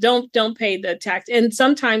yeah, don't pay the tax. And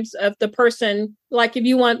sometimes if the person, like if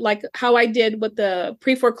you want, like how I did with the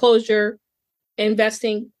pre-foreclosure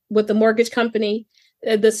investing with the mortgage company,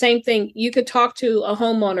 the same thing. You could talk to a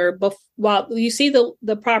homeowner while you see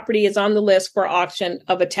the property is on the list for auction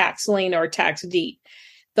of a tax lien or a tax deed.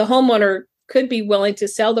 The homeowner could be willing to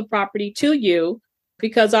sell the property to you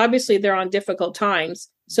because obviously they're on difficult times.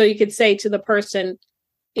 So you could say to the person,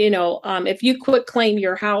 if you quit claim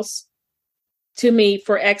your house to me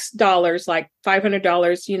for X dollars, like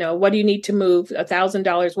 $500, what do you need to move?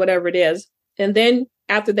 $1,000, whatever it is. And then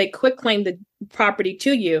after they quit claim the property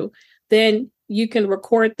to you, then you can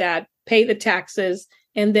record that, pay the taxes,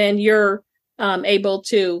 and then you're able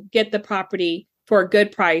to get the property for a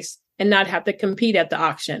good price and not have to compete at the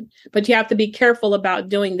auction. But you have to be careful about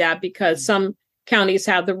doing that because some counties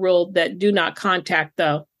have the rule that do not contact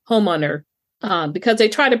the homeowner because they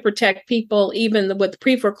try to protect people. Even with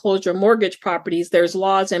pre-foreclosure mortgage properties, there's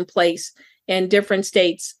laws in place in different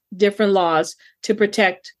states, different laws to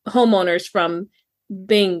protect homeowners from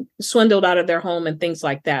being swindled out of their home and things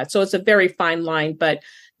like that. So it's a very fine line, but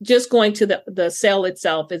just going to the sale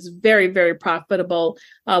itself is very, very profitable.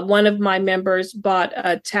 One of my members bought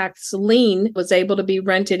a tax lien, was able to be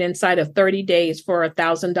rented inside of 30 days for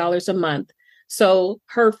 $1,000 a month. So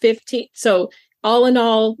so all in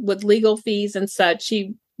all, with legal fees and such,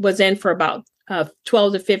 she was in for about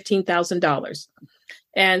 $12,000 to $15,000.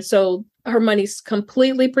 And so her money's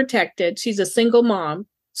completely protected. She's a single mom.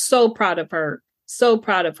 So proud of her. So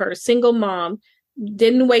proud of her. Single mom,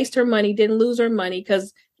 didn't waste her money, didn't lose her money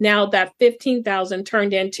because now that $15,000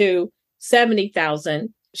 turned into $70,000.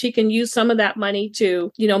 She can use some of that money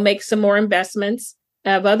to, make some more investments,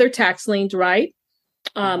 have other tax liens, right?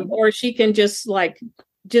 Or she can just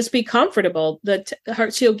be comfortable that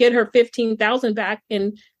she'll get her 15,000 back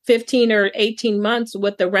in 15 or 18 months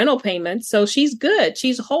with the rental payments. So she's good.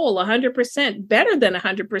 She's whole 100%, better than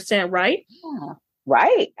 100%, right? Yeah,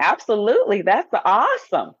 right. Absolutely. That's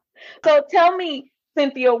awesome. So tell me,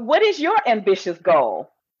 Cynthia, what is your ambitious goal?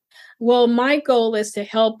 Well, my goal is to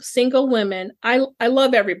help single women. I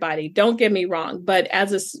love everybody, don't get me wrong, but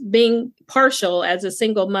being partial as a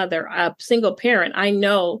single mother, a single parent, I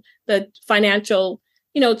know the financial,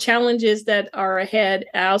 challenges that are ahead.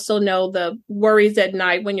 I also know the worries at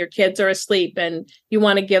night when your kids are asleep and you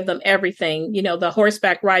want to give them everything, the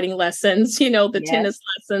horseback riding lessons, the tennis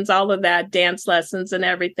lessons, all of that, dance lessons and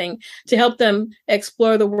everything to help them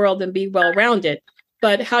explore the world and be well-rounded.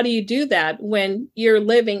 But how do you do that when you're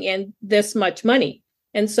living in this much money?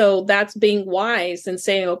 And so that's being wise and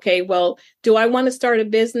saying, okay, well, do I want to start a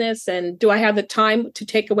business? And do I have the time to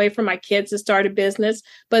take away from my kids to start a business?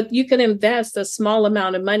 But you can invest a small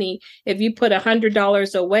amount of money. If you put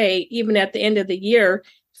 $100 away, even at the end of the year,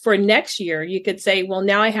 for next year, you could say, well,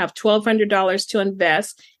 now I have $1,200 to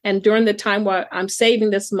invest. And during the time while I'm saving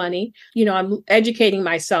this money, I'm educating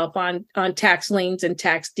myself on tax liens and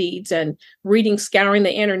tax deeds and scouring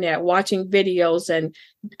the internet, watching videos and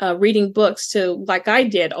reading books like I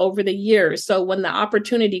did over the years. So when the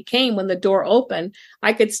opportunity came, when the door opened,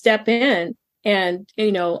 I could step in and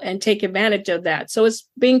take advantage of that. So it's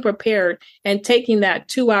being prepared and taking that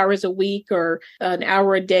 2 hours a week or an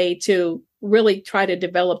hour a day to really try to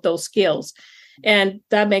develop those skills. And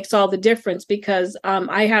that makes all the difference because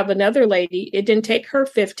I have another lady, it didn't take her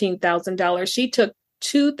 $15,000. She took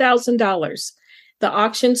 $2,000. The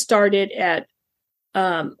auction started at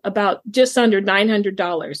about just under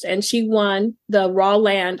 $900. And she won the raw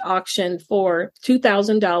land auction for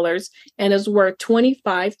 $2,000 and is worth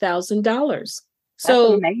 $25,000. So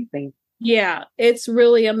that's amazing. Yeah, it's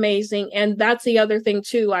really amazing. And that's the other thing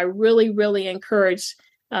too. I really, really encourage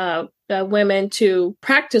women to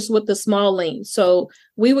practice with the small liens. So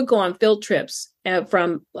we would go on field trips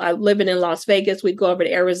from living in Las Vegas. We'd go over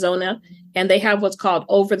to Arizona and they have what's called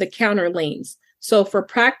over-the-counter liens. So for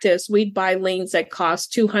practice, we'd buy liens that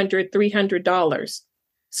cost $200, $300.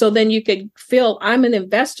 So then you could feel I'm an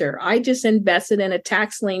investor. I just invested in a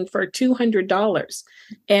tax lien for $200.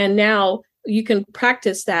 And now you can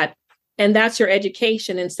practice that. And that's your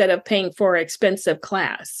education instead of paying for an expensive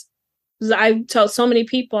class. I've told so many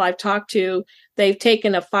people I've talked to, they've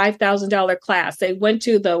taken a $5,000 class. They went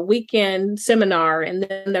to the weekend seminar and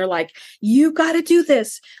then they're like, you got to do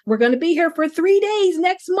this. We're going to be here for 3 days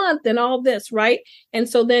next month and all this, right? And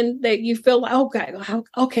so then you feel like,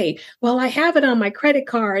 okay, well, I have it on my credit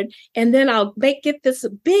card and then I'll get this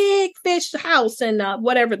big fish house and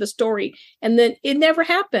whatever the story. And then it never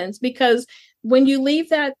happens because when you leave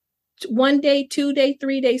that 1 day, 2 day,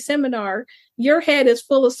 3 day seminar, your head is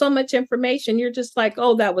full of so much information. You're just like,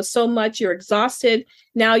 oh, that was so much. You're exhausted.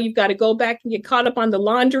 Now you've got to go back and get caught up on the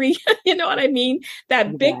laundry. You know what I mean?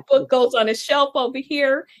 That big book goes on a shelf over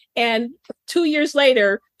here. And 2 years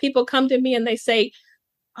later, people come to me and they say,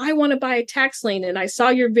 I want to buy a tax lien. And I saw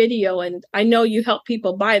your video and I know you help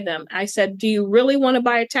people buy them. I said, do you really want to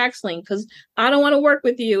buy a tax lien? Because I don't want to work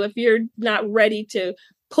with you if you're not ready to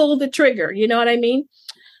pull the trigger. You know what I mean?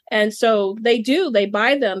 And so they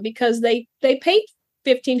buy them because they paid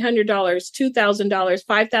 $1,500, $2,000,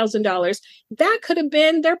 $5,000. That could have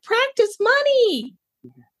been their practice money.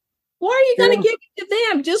 Why are you going to give it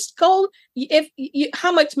to them? Just go.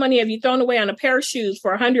 How much money have you thrown away on a pair of shoes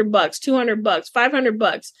for $100, $200,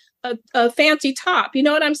 $500, a fancy top? You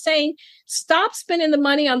know what I'm saying? Stop spending the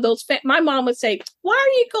money on those. My mom would say, why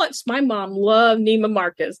are you going? My mom loved Neiman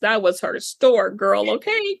Marcus. That was her store, girl.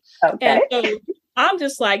 Okay. And so I'm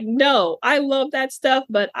just like, no, I love that stuff,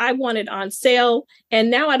 but I want it on sale.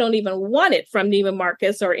 And now I don't even want it from Neiman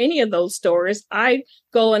Marcus or any of those stores. I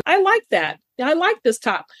go and I like that. I like this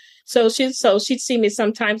top. So she'd see me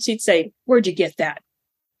sometimes. She'd say, where'd you get that?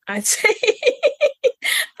 I'd say,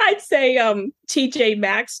 TJ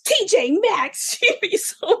Maxx. TJ Maxx. She'd be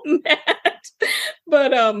so mad.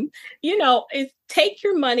 But, take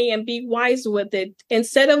your money and be wise with it.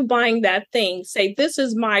 Instead of buying that thing, say, this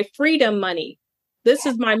is my freedom money. This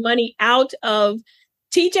is my money out of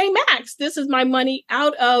TJ Maxx. This is my money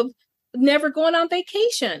out of never going on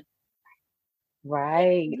vacation.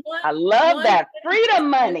 Right. I love that.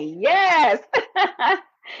 Freedom money. Yes.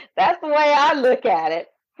 That's the way I look at it.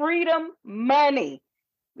 Freedom money.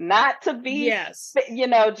 Not to be, just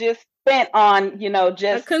spent on,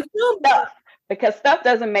 just stuff. Because stuff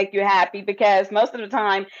doesn't make you happy. Because most of the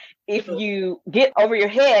time, if you get over your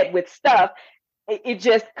head with stuff, it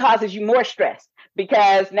just causes you more stress,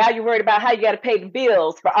 because now you're worried about how you got to pay the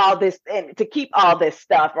bills for all this and to keep all this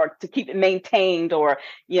stuff, or to keep it maintained, or,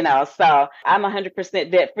 so I'm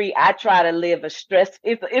 100% debt free. I try to live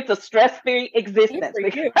it's a stress free existence,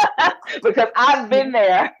 because I've been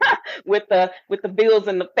there with the bills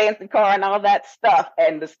and the fancy car and all that stuff.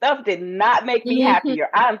 And the stuff did not make me happier.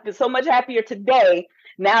 I'm so much happier today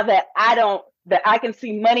now that I can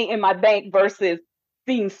see money in my bank versus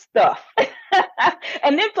seeing stuff.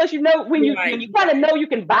 And then plus, when you kind of know you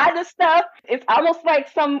can buy the stuff, it's almost like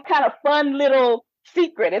some kind of fun little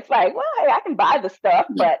secret. It's like, well, hey, I can buy the stuff,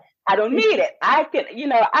 but I don't need it. I can,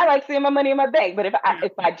 I like seeing my money in my bank, but if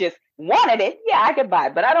I just wanted it, yeah, I could buy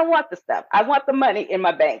it, but I don't want the stuff. I want the money in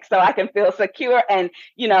my bank so I can feel secure. And,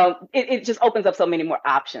 it just opens up so many more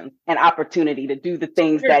options and opportunity to do the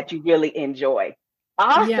things that you really enjoy.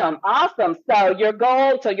 Awesome. So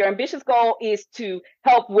your ambitious goal is to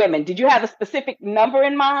help women. Did you have a specific number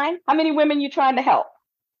in mind? How many women are you trying to help?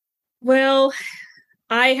 Well,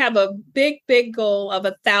 I have a big goal of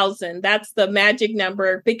 1,000. That's the magic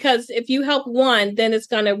number, because if you help one, then it's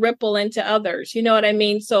going to ripple into others. You know what I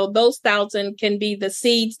mean? So those 1,000 can be the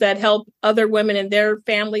seeds that help other women and their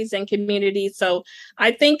families and communities. So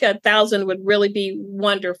I think 1,000 would really be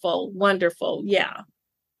wonderful. Wonderful. Yeah.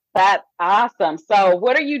 That's awesome. So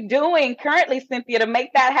what are you doing currently, Cynthia, to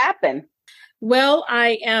make that happen? Well,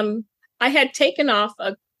 I had taken off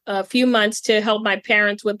a few months to help my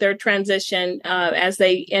parents with their transition as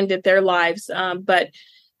they ended their lives.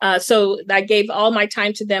 So I gave all my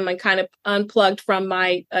time to them and kind of unplugged from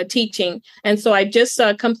my teaching. And so I just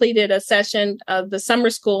completed a session of the summer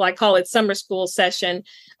school. I call it summer school session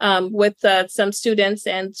with some students.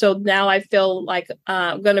 And so now I feel like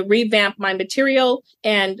I'm going to revamp my material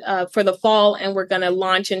and for the fall, and we're going to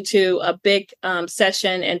launch into a big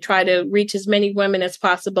session and try to reach as many women as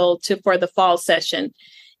possible for the fall session.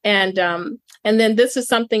 And then this is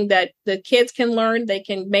something that the kids can learn. They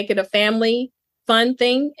can make it a family fun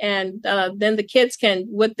thing. And then the kids can,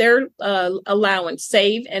 with their allowance,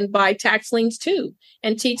 save and buy tax liens too,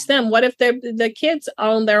 and teach them. What if the kids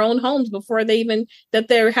own their own homes before they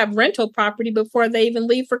have rental property before they even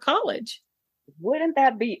leave for college? Wouldn't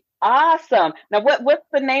that be awesome? Now, what's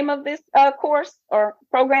the name of this course or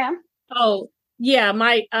program? Oh, yeah.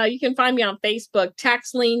 You can find me on Facebook,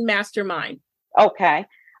 Tax Lien Mastermind. Okay.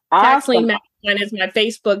 Awesome. Tax Lien Mastermind is my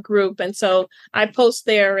Facebook group. And so I post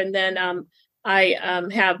there, and then I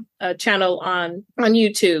have a channel on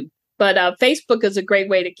YouTube, but Facebook is a great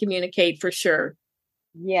way to communicate for sure.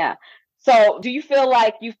 Yeah. So do you feel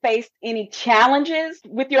like you faced any challenges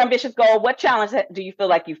with your ambitious goal? What challenge do you feel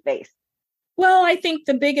like you faced? Well, I think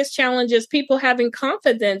the biggest challenge is people having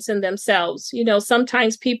confidence in themselves.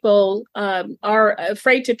 Sometimes people are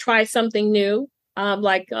afraid to try something new,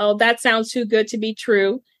 like, oh, that sounds too good to be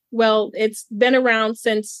true. Well, it's been around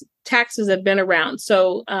since taxes have been around.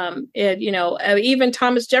 So, even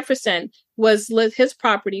Thomas Jefferson his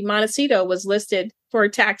property, Montecito, was listed for a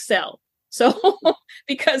tax sale. So,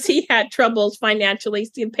 because he had troubles financially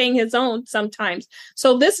paying his own sometimes.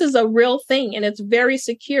 So this is a real thing, and it's very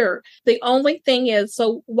secure. The only thing is,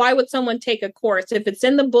 so why would someone take a course if it's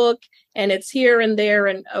in the book and it's here and there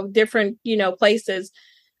and different, places?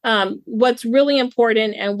 What's really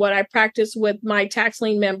important, and what I practice with my tax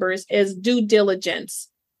lien members, is due diligence.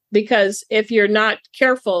 Because if you're not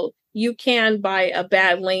careful, you can buy a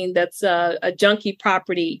bad lien that's a junky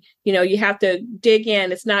property. You have to dig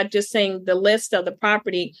in. It's not just saying the list of the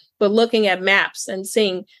property, but looking at maps and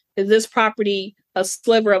seeing, is this property a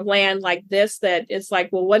sliver of land like this that it's like,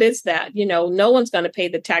 well, what is that? No one's going to pay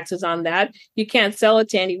the taxes on that. You can't sell it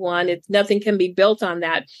to anyone. Nothing can be built on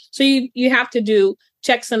that. So you have to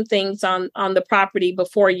check some things on the property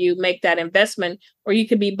before you make that investment, or you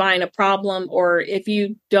could be buying a problem. Or if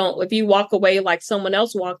you walk away like someone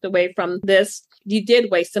else walked away from this, you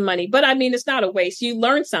did waste some money. But I mean, it's not a waste. You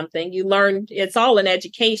learn something. It's all an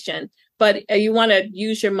education, but you want to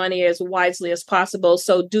use your money as wisely as possible.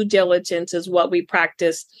 So due diligence is what we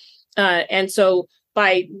practice. And so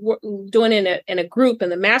by doing it in a group, in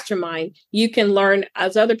the mastermind, you can learn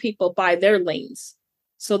as other people buy their liens.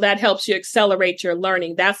 So that helps you accelerate your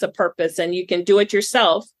learning. That's the purpose. And you can do it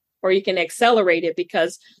yourself, or you can accelerate it,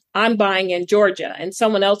 because I'm buying in Georgia and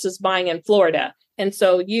someone else is buying in Florida. And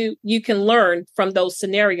so you can learn from those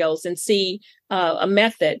scenarios and see a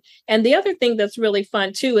method. And the other thing that's really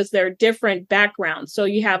fun too is there are different backgrounds. So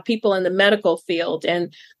you have people in the medical field,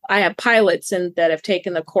 and I have pilots that have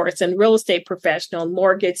taken the course, and real estate professional,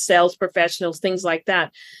 mortgage sales professionals, things like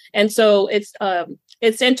that. And so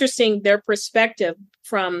it's interesting, their perspective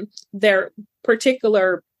from their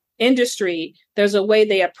particular industry, there's a way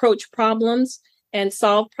they approach problems and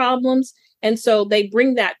solve problems. And so they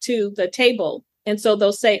bring that to the table. And so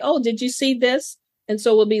they'll say, oh, did you see this? And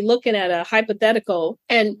so we'll be looking at a hypothetical,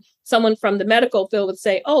 and someone from the medical field would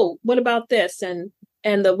say, oh, what about this? And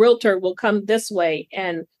the realtor will come this way,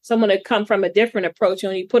 and someone would come from a different approach.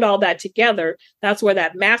 And when you put all that together, that's where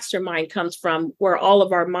that mastermind comes from, where all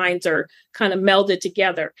of our minds are kind of melded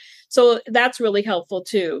together. So that's really helpful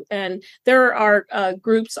too. And there are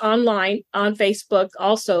groups online on Facebook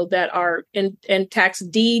also that are in tax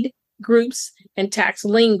deed groups and tax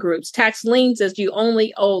lien groups. Tax liens is you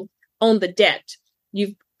only own the debt.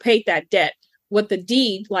 You've paid that debt. With the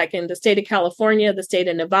deed, like in the state of California, the state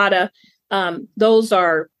of Nevada, those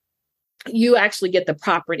are, you actually get the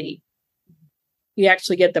property. You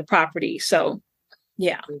actually get the property. So,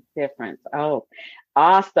 yeah. Difference. Oh,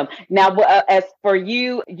 awesome. Now, as for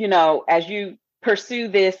you, as you pursue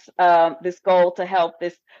this goal to help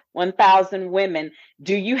this 1,000 women,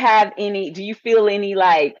 do you feel any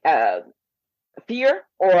like fear,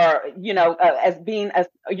 or as being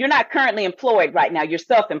you're not currently employed right now, you're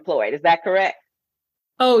self-employed, is that correct?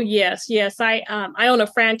 Oh, yes. I own a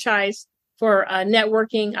franchise for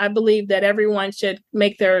networking. I believe that everyone should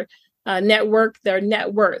make their network their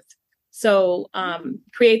net worth. So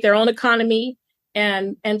create their own economy.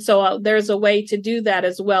 And so there's a way to do that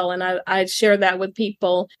as well. And I share that with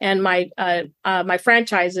people. And my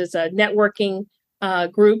franchise is a networking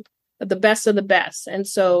group, the best of the best. And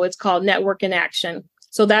so it's called Network in Action.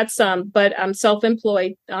 So that's, but I'm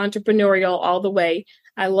self-employed, entrepreneurial all the way.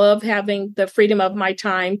 I love having the freedom of my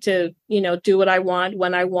time to, do what I want,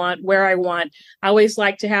 when I want, where I want. I always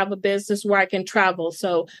like to have a business where I can travel.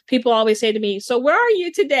 So people always say to me, so where are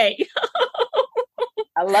you today?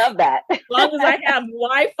 I love that. As long as I have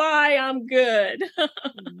Wi-Fi, I'm good.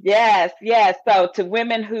 Yes. So to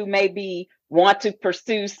women who maybe want to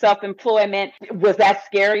pursue self-employment, was that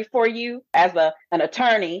scary for you as an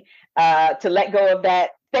attorney to let go of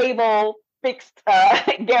that stable, fixed,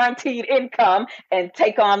 guaranteed income and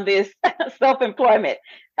take on this self-employment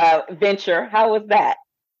venture? How was that?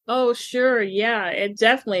 Oh, sure. Yeah, it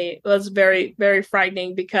definitely was very, very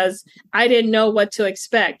frightening because I didn't know what to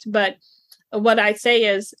expect. But what I say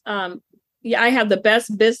is, I have the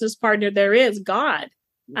best business partner there is, God.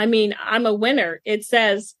 I mean, I'm a winner. It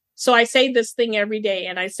says, so I say this thing every day,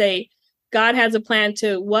 and I say, God has a plan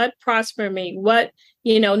to prosper me,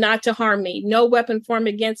 not to harm me. No weapon formed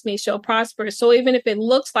against me shall prosper. So even if it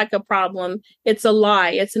looks like a problem, it's a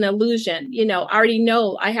lie. It's an illusion. I already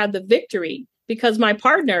know I have the victory because my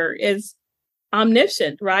partner is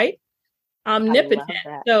omniscient, right? Omnipotent.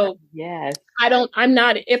 So yes, I'm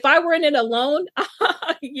not, if I were in it alone,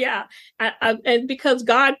 yeah. And because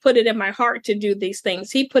God put it in my heart to do these things,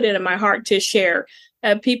 he put it in my heart to share.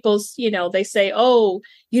 People's, they say, oh,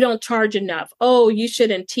 you don't charge enough. Oh, you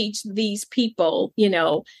shouldn't teach these people,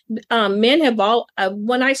 men have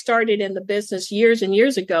when I started in the business years and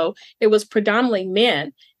years ago, it was predominantly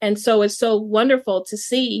men. And so it's so wonderful to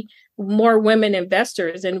see more women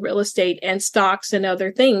investors in real estate and stocks and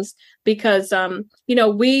other things, because,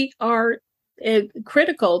 we are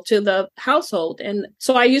critical to the household. And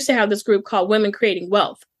so I used to have this group called Women Creating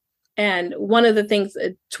Wealth. And one of the things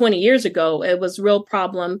 20 years ago, it was a real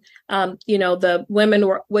problem. The women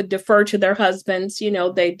would defer to their husbands.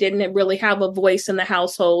 They didn't really have a voice in the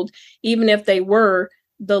household. Even if they were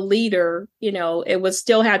the leader, it was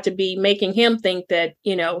still had to be making him think that,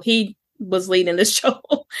 he was leading the show.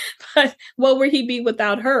 But what would he be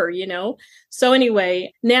without her, So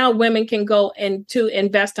anyway, now women can go and to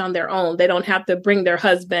invest on their own. They don't have to bring their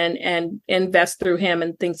husband and invest through him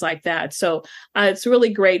and things like that. So it's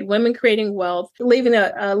really great. Women creating wealth, leaving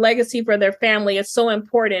a legacy for their family is so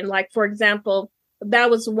important. Like, for example,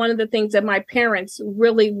 that was one of the things that my parents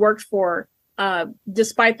really worked for,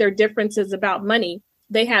 despite their differences about money.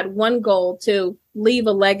 They had one goal to leave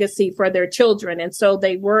a legacy for their children. And so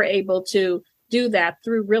they were able to do that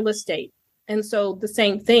through real estate. And so the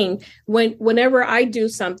same thing, whenever I do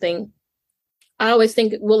something, I always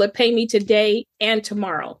think, will it pay me today and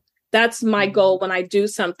tomorrow? That's my goal when I do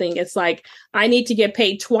something. It's like, I need to get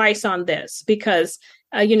paid twice on this because,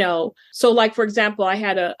 so like, for example, I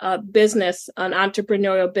had a business, an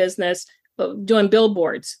entrepreneurial business doing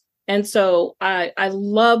billboards. And so I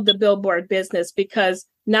love the billboard business because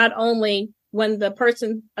not only when the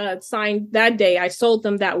person signed that day, I sold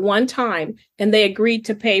them that one time and they agreed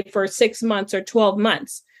to pay for 6 months or 12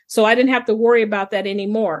 months. So I didn't have to worry about that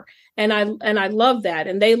anymore. And I love that.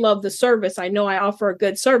 And they love the service. I know I offer a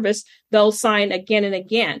good service. They'll sign again and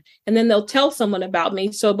again. And then they'll tell someone about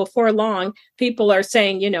me. So before long, people are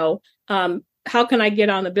saying, how can I get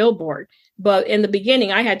on the billboard? But in the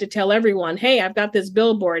beginning, I had to tell everyone, hey, I've got this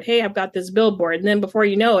billboard. Hey, I've got this billboard. And then before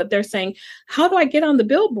you know it, they're saying, how do I get on the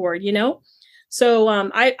billboard? So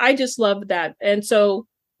I just loved that. And so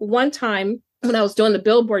one time when I was doing the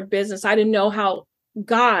billboard business, I didn't know how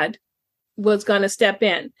God was going to step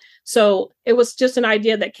in. So it was just an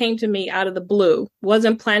idea that came to me out of the blue.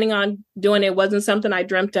 Wasn't planning on doing it. Wasn't something I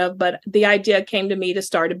dreamt of, but the idea came to me to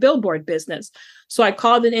start a billboard business. So I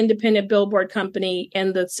called an independent billboard company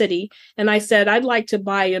in the city and I said, I'd like to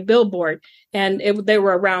buy a billboard. And they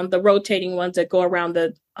were around the rotating ones that go around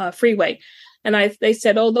the freeway. And they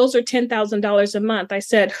said, oh, those are $10,000 a month. I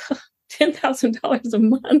said, $10,000 a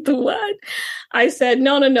month? What? I said,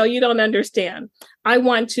 no, you don't understand. I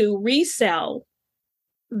want to resell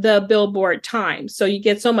the billboard time. So you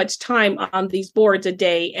get so much time on these boards a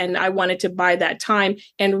day. And I wanted to buy that time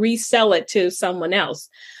and resell it to someone else.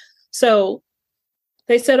 So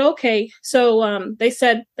they said, okay. So they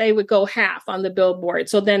said they would go half on the billboard.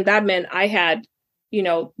 So then that meant I had,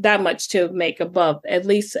 that much to make above at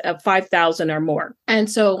least 5,000 or more. And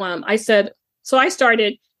so I said, so I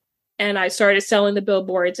started selling the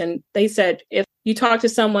billboards. And they said, if you talk to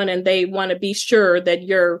someone and they want to be sure that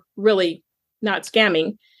you're really not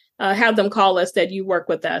scamming, have them call us that you work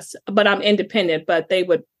with us. But I'm independent, but they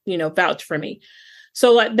would, vouch for me.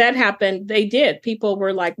 So that happened. They did. People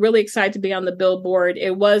were like really excited to be on the billboard.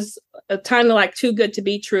 It was a kind of like too good to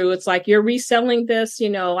be true. It's like, you're reselling this,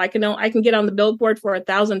 I can get on the billboard for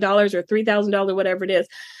 $1,000 or $3,000, whatever it is.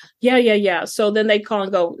 Yeah. So then they call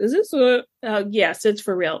and go, is this, yes, it's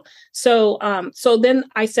for real. So then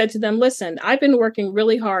I said to them, listen, I've been working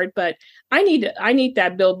really hard, but I need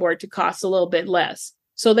that billboard to cost a little bit less.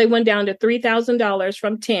 So they went down to $3,000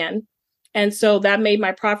 from 10. And so that made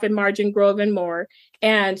my profit margin grow even more.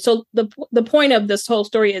 And so the point of this whole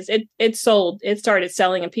story is it started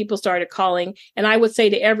selling and people started calling. And I would say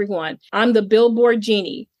to everyone, I'm the billboard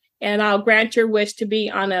genie and I'll grant your wish to be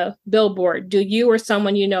on a billboard. Do you or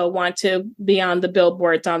someone want to be on the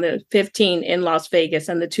billboards on the 15 in Las Vegas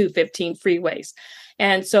and the 215 freeways?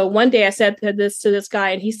 And so one day I said to this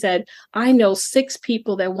guy and he said, I know 6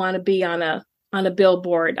 people that want to be on a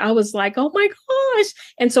billboard. I was like, oh my gosh.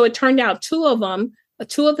 And so it turned out 2 of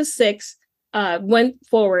the 6 went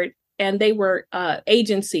forward and they were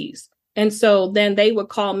agencies. And so then they would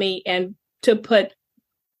call me and to put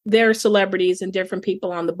their celebrities and different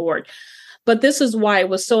people on the board. But this is why it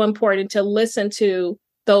was so important to listen to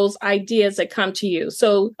those ideas that come to you.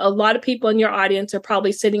 So a lot of people in your audience are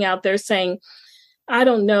probably sitting out there saying, I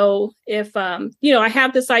don't know if, I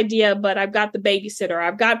have this idea, but I've got the babysitter.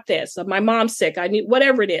 I've got this. My mom's sick. I need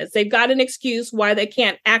whatever it is. They've got an excuse why they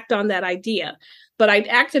can't act on that idea. But I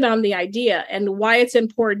acted on the idea. And why it's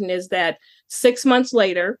important is that 6 months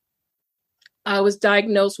later, I was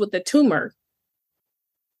diagnosed with a tumor.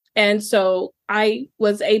 And so I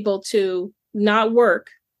was able to not work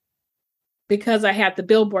because I had the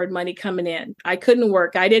billboard money coming in. I couldn't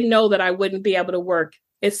work. I didn't know that I wouldn't be able to work.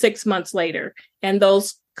 It's 6 months later. And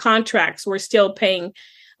those contracts were still paying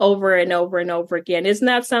over and over and over again. Isn't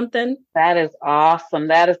that something? That is awesome.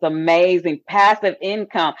 That is amazing. Passive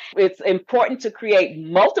income. It's important to create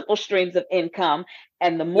multiple streams of income.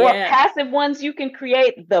 And the more passive ones you can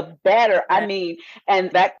create, the better. Yeah. I mean,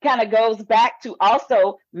 and that kind of goes back to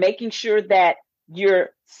also making sure that you're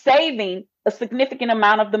saving a significant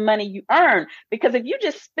amount of the money you earn. Because if you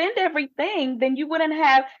just spend everything, then you wouldn't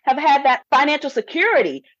have had that financial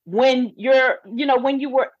security when when you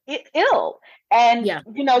were ill. And,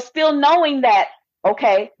 still knowing that,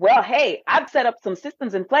 okay, well, hey, I've set up some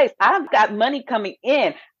systems in place. I've got money coming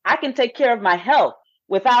in. I can take care of my health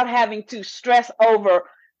without having to stress over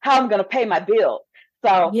how I'm going to pay my bills.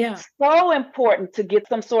 So, so important to get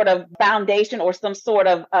some sort of foundation or some sort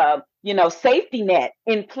of, safety net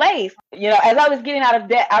in place. As I was getting out of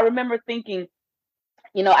debt, I remember thinking,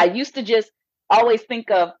 I used to just always think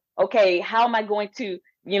of, okay, how am I going to,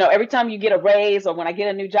 every time you get a raise or when I get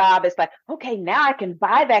a new job, it's like, okay, now I can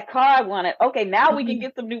buy that car I wanted. Okay, now we can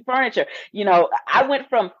get some new furniture. I went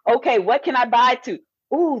from, okay, what can I buy to,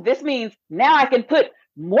 ooh, this means now I can put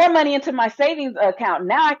more money into my savings account.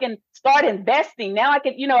 Now I can start investing. Now I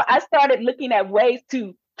can, I started looking at ways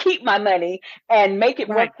to keep my money and make it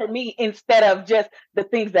work for me instead of just the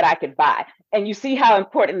things that I could buy. And you see how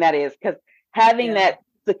important that is, because having that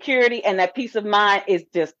security and that peace of mind is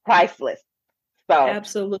just priceless. So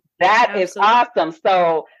absolutely, that is awesome.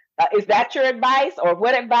 So is that your advice, or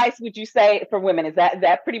what advice would you say for women? Is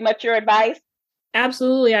that pretty much your advice?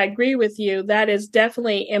 Absolutely. I agree with you. That is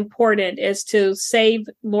definitely important, is to save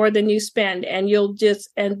more than you spend. And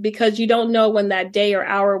and because you don't know when that day or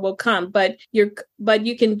hour will come, but you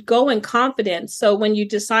can go in confidence. So when you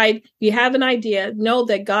decide you have an idea, know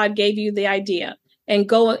that God gave you the idea and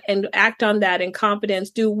go and act on that in confidence.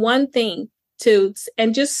 Do one thing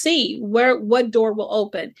and just see what door will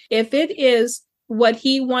open. If it is what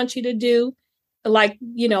he wants you to do, like,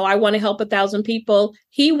 I want to help 1,000 people.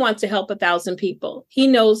 He wants to help 1,000 people. He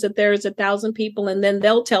knows that there's 1,000 people, and then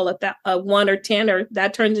they'll tell one or 10, or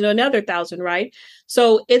that turns into another 1,000, right?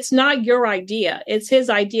 So it's not your idea. It's his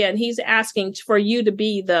idea. And he's asking for you to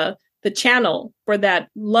be the channel for that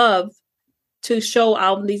love to show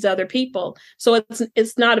out these other people. So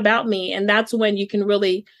it's not about me. And that's when you can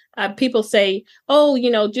really, people say, oh,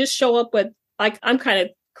 just show up with, like, I'm kind of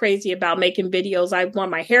crazy about making videos. I want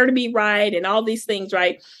my hair to be right and all these things,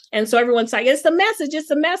 right? And so everyone's like, it's the message.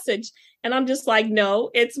 And I'm just like, no,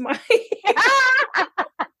 it's my...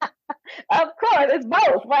 Of course, it's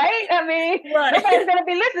both, right? I mean, right. Nobody's going to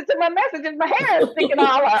be listening to my message if my hair is sticking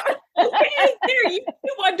all up. Okay, there, you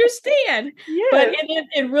understand. Yes. But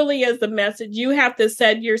it really is the message. You have to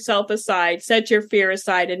set yourself aside, set your fear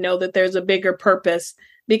aside, and know that there's a bigger purpose.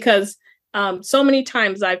 Because so many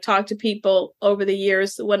times I've talked to people over the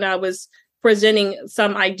years when I was presenting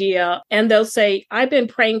some idea, and they'll say, I've been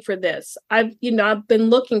praying for this. I've been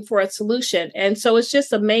looking for a solution. And so it's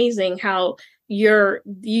just amazing how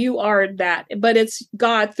you are that, but it's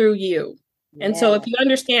God through you. Yeah. And so if you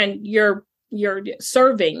understand you're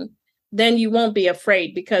serving, then you won't be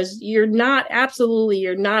afraid, because you're not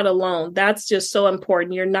alone. That's just so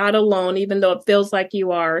important. You're not alone, even though it feels like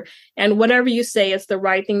you are. And whatever you say, it's the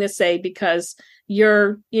right thing to say, because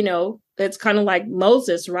it's kind of like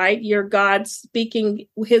Moses, right? You're God speaking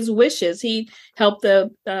his wishes. He helped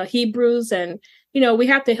the Hebrews, and we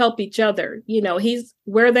have to help each other.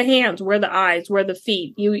 We're the hands, we're the eyes, we're the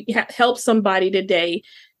feet. You help somebody today,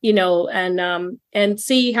 and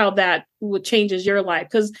see how that changes your life.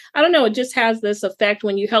 Because I don't know, it just has this effect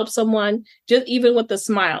when you help someone, just even with a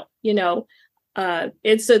smile. It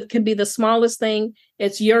can be the smallest thing.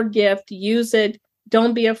 It's your gift. Use it.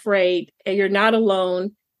 Don't be afraid. And you're not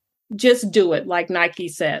alone. Just do it, like Nike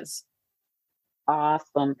says.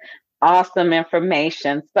 Awesome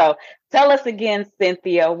information. So tell us again,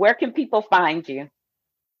 Cynthia, where can people find you?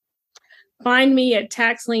 Find me at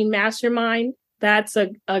Tax Lien Mastermind. That's a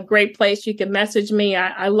great place. You can message me.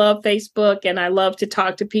 I love Facebook, and I love to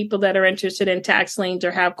talk to people that are interested in tax liens or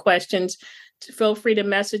have questions. Feel free to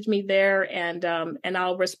message me there, and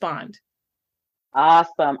I'll respond.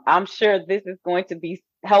 Awesome. I'm sure this is going to be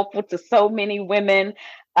helpful to so many women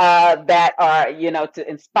that are, to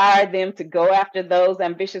inspire them to go after those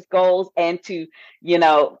ambitious goals, and to,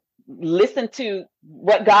 listen to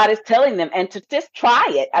what God is telling them, and to just try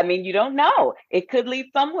it. I mean, you don't know. It could lead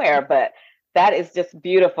somewhere, but that is just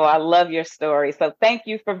beautiful. I love your story. So thank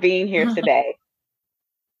you for being here today.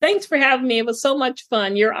 Thanks for having me. It was so much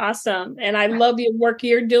fun. You're awesome. And I love your work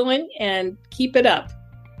you're doing, and keep it up.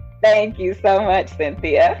 Thank you so much,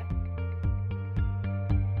 Cynthia.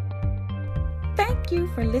 Thank you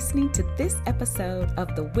for listening to this episode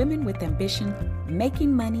of the Women with Ambition,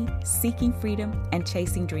 Making Money, Seeking Freedom, and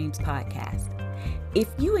Chasing Dreams podcast. If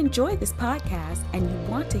you enjoy this podcast and you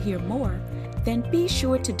want to hear more, then be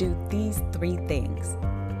sure to do these 3 things.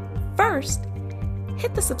 First,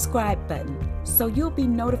 hit the subscribe button so you'll be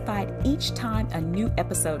notified each time a new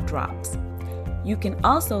episode drops. You can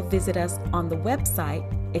also visit us on the website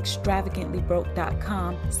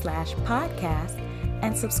extravagantlybroke.com/podcast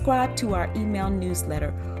and subscribe to our email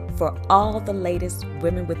newsletter for all the latest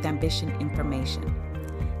Women with Ambition information.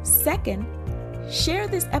 Second, share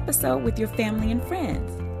this episode with your family and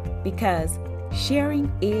friends, because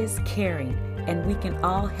sharing is caring, and we can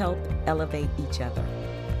all help elevate each other.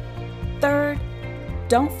 Third,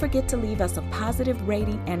 don't forget to leave us a positive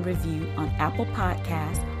rating and review on Apple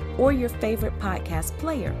Podcasts or your favorite podcast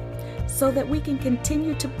player, so that we can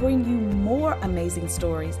continue to bring you more amazing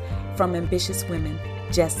stories from ambitious women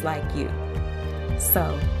just like you.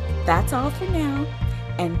 So that's all for now,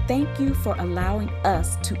 and thank you for allowing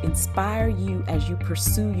us to inspire you as you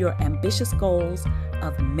pursue your ambitious goals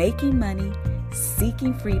of making money,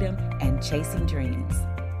 seeking freedom, and chasing dreams.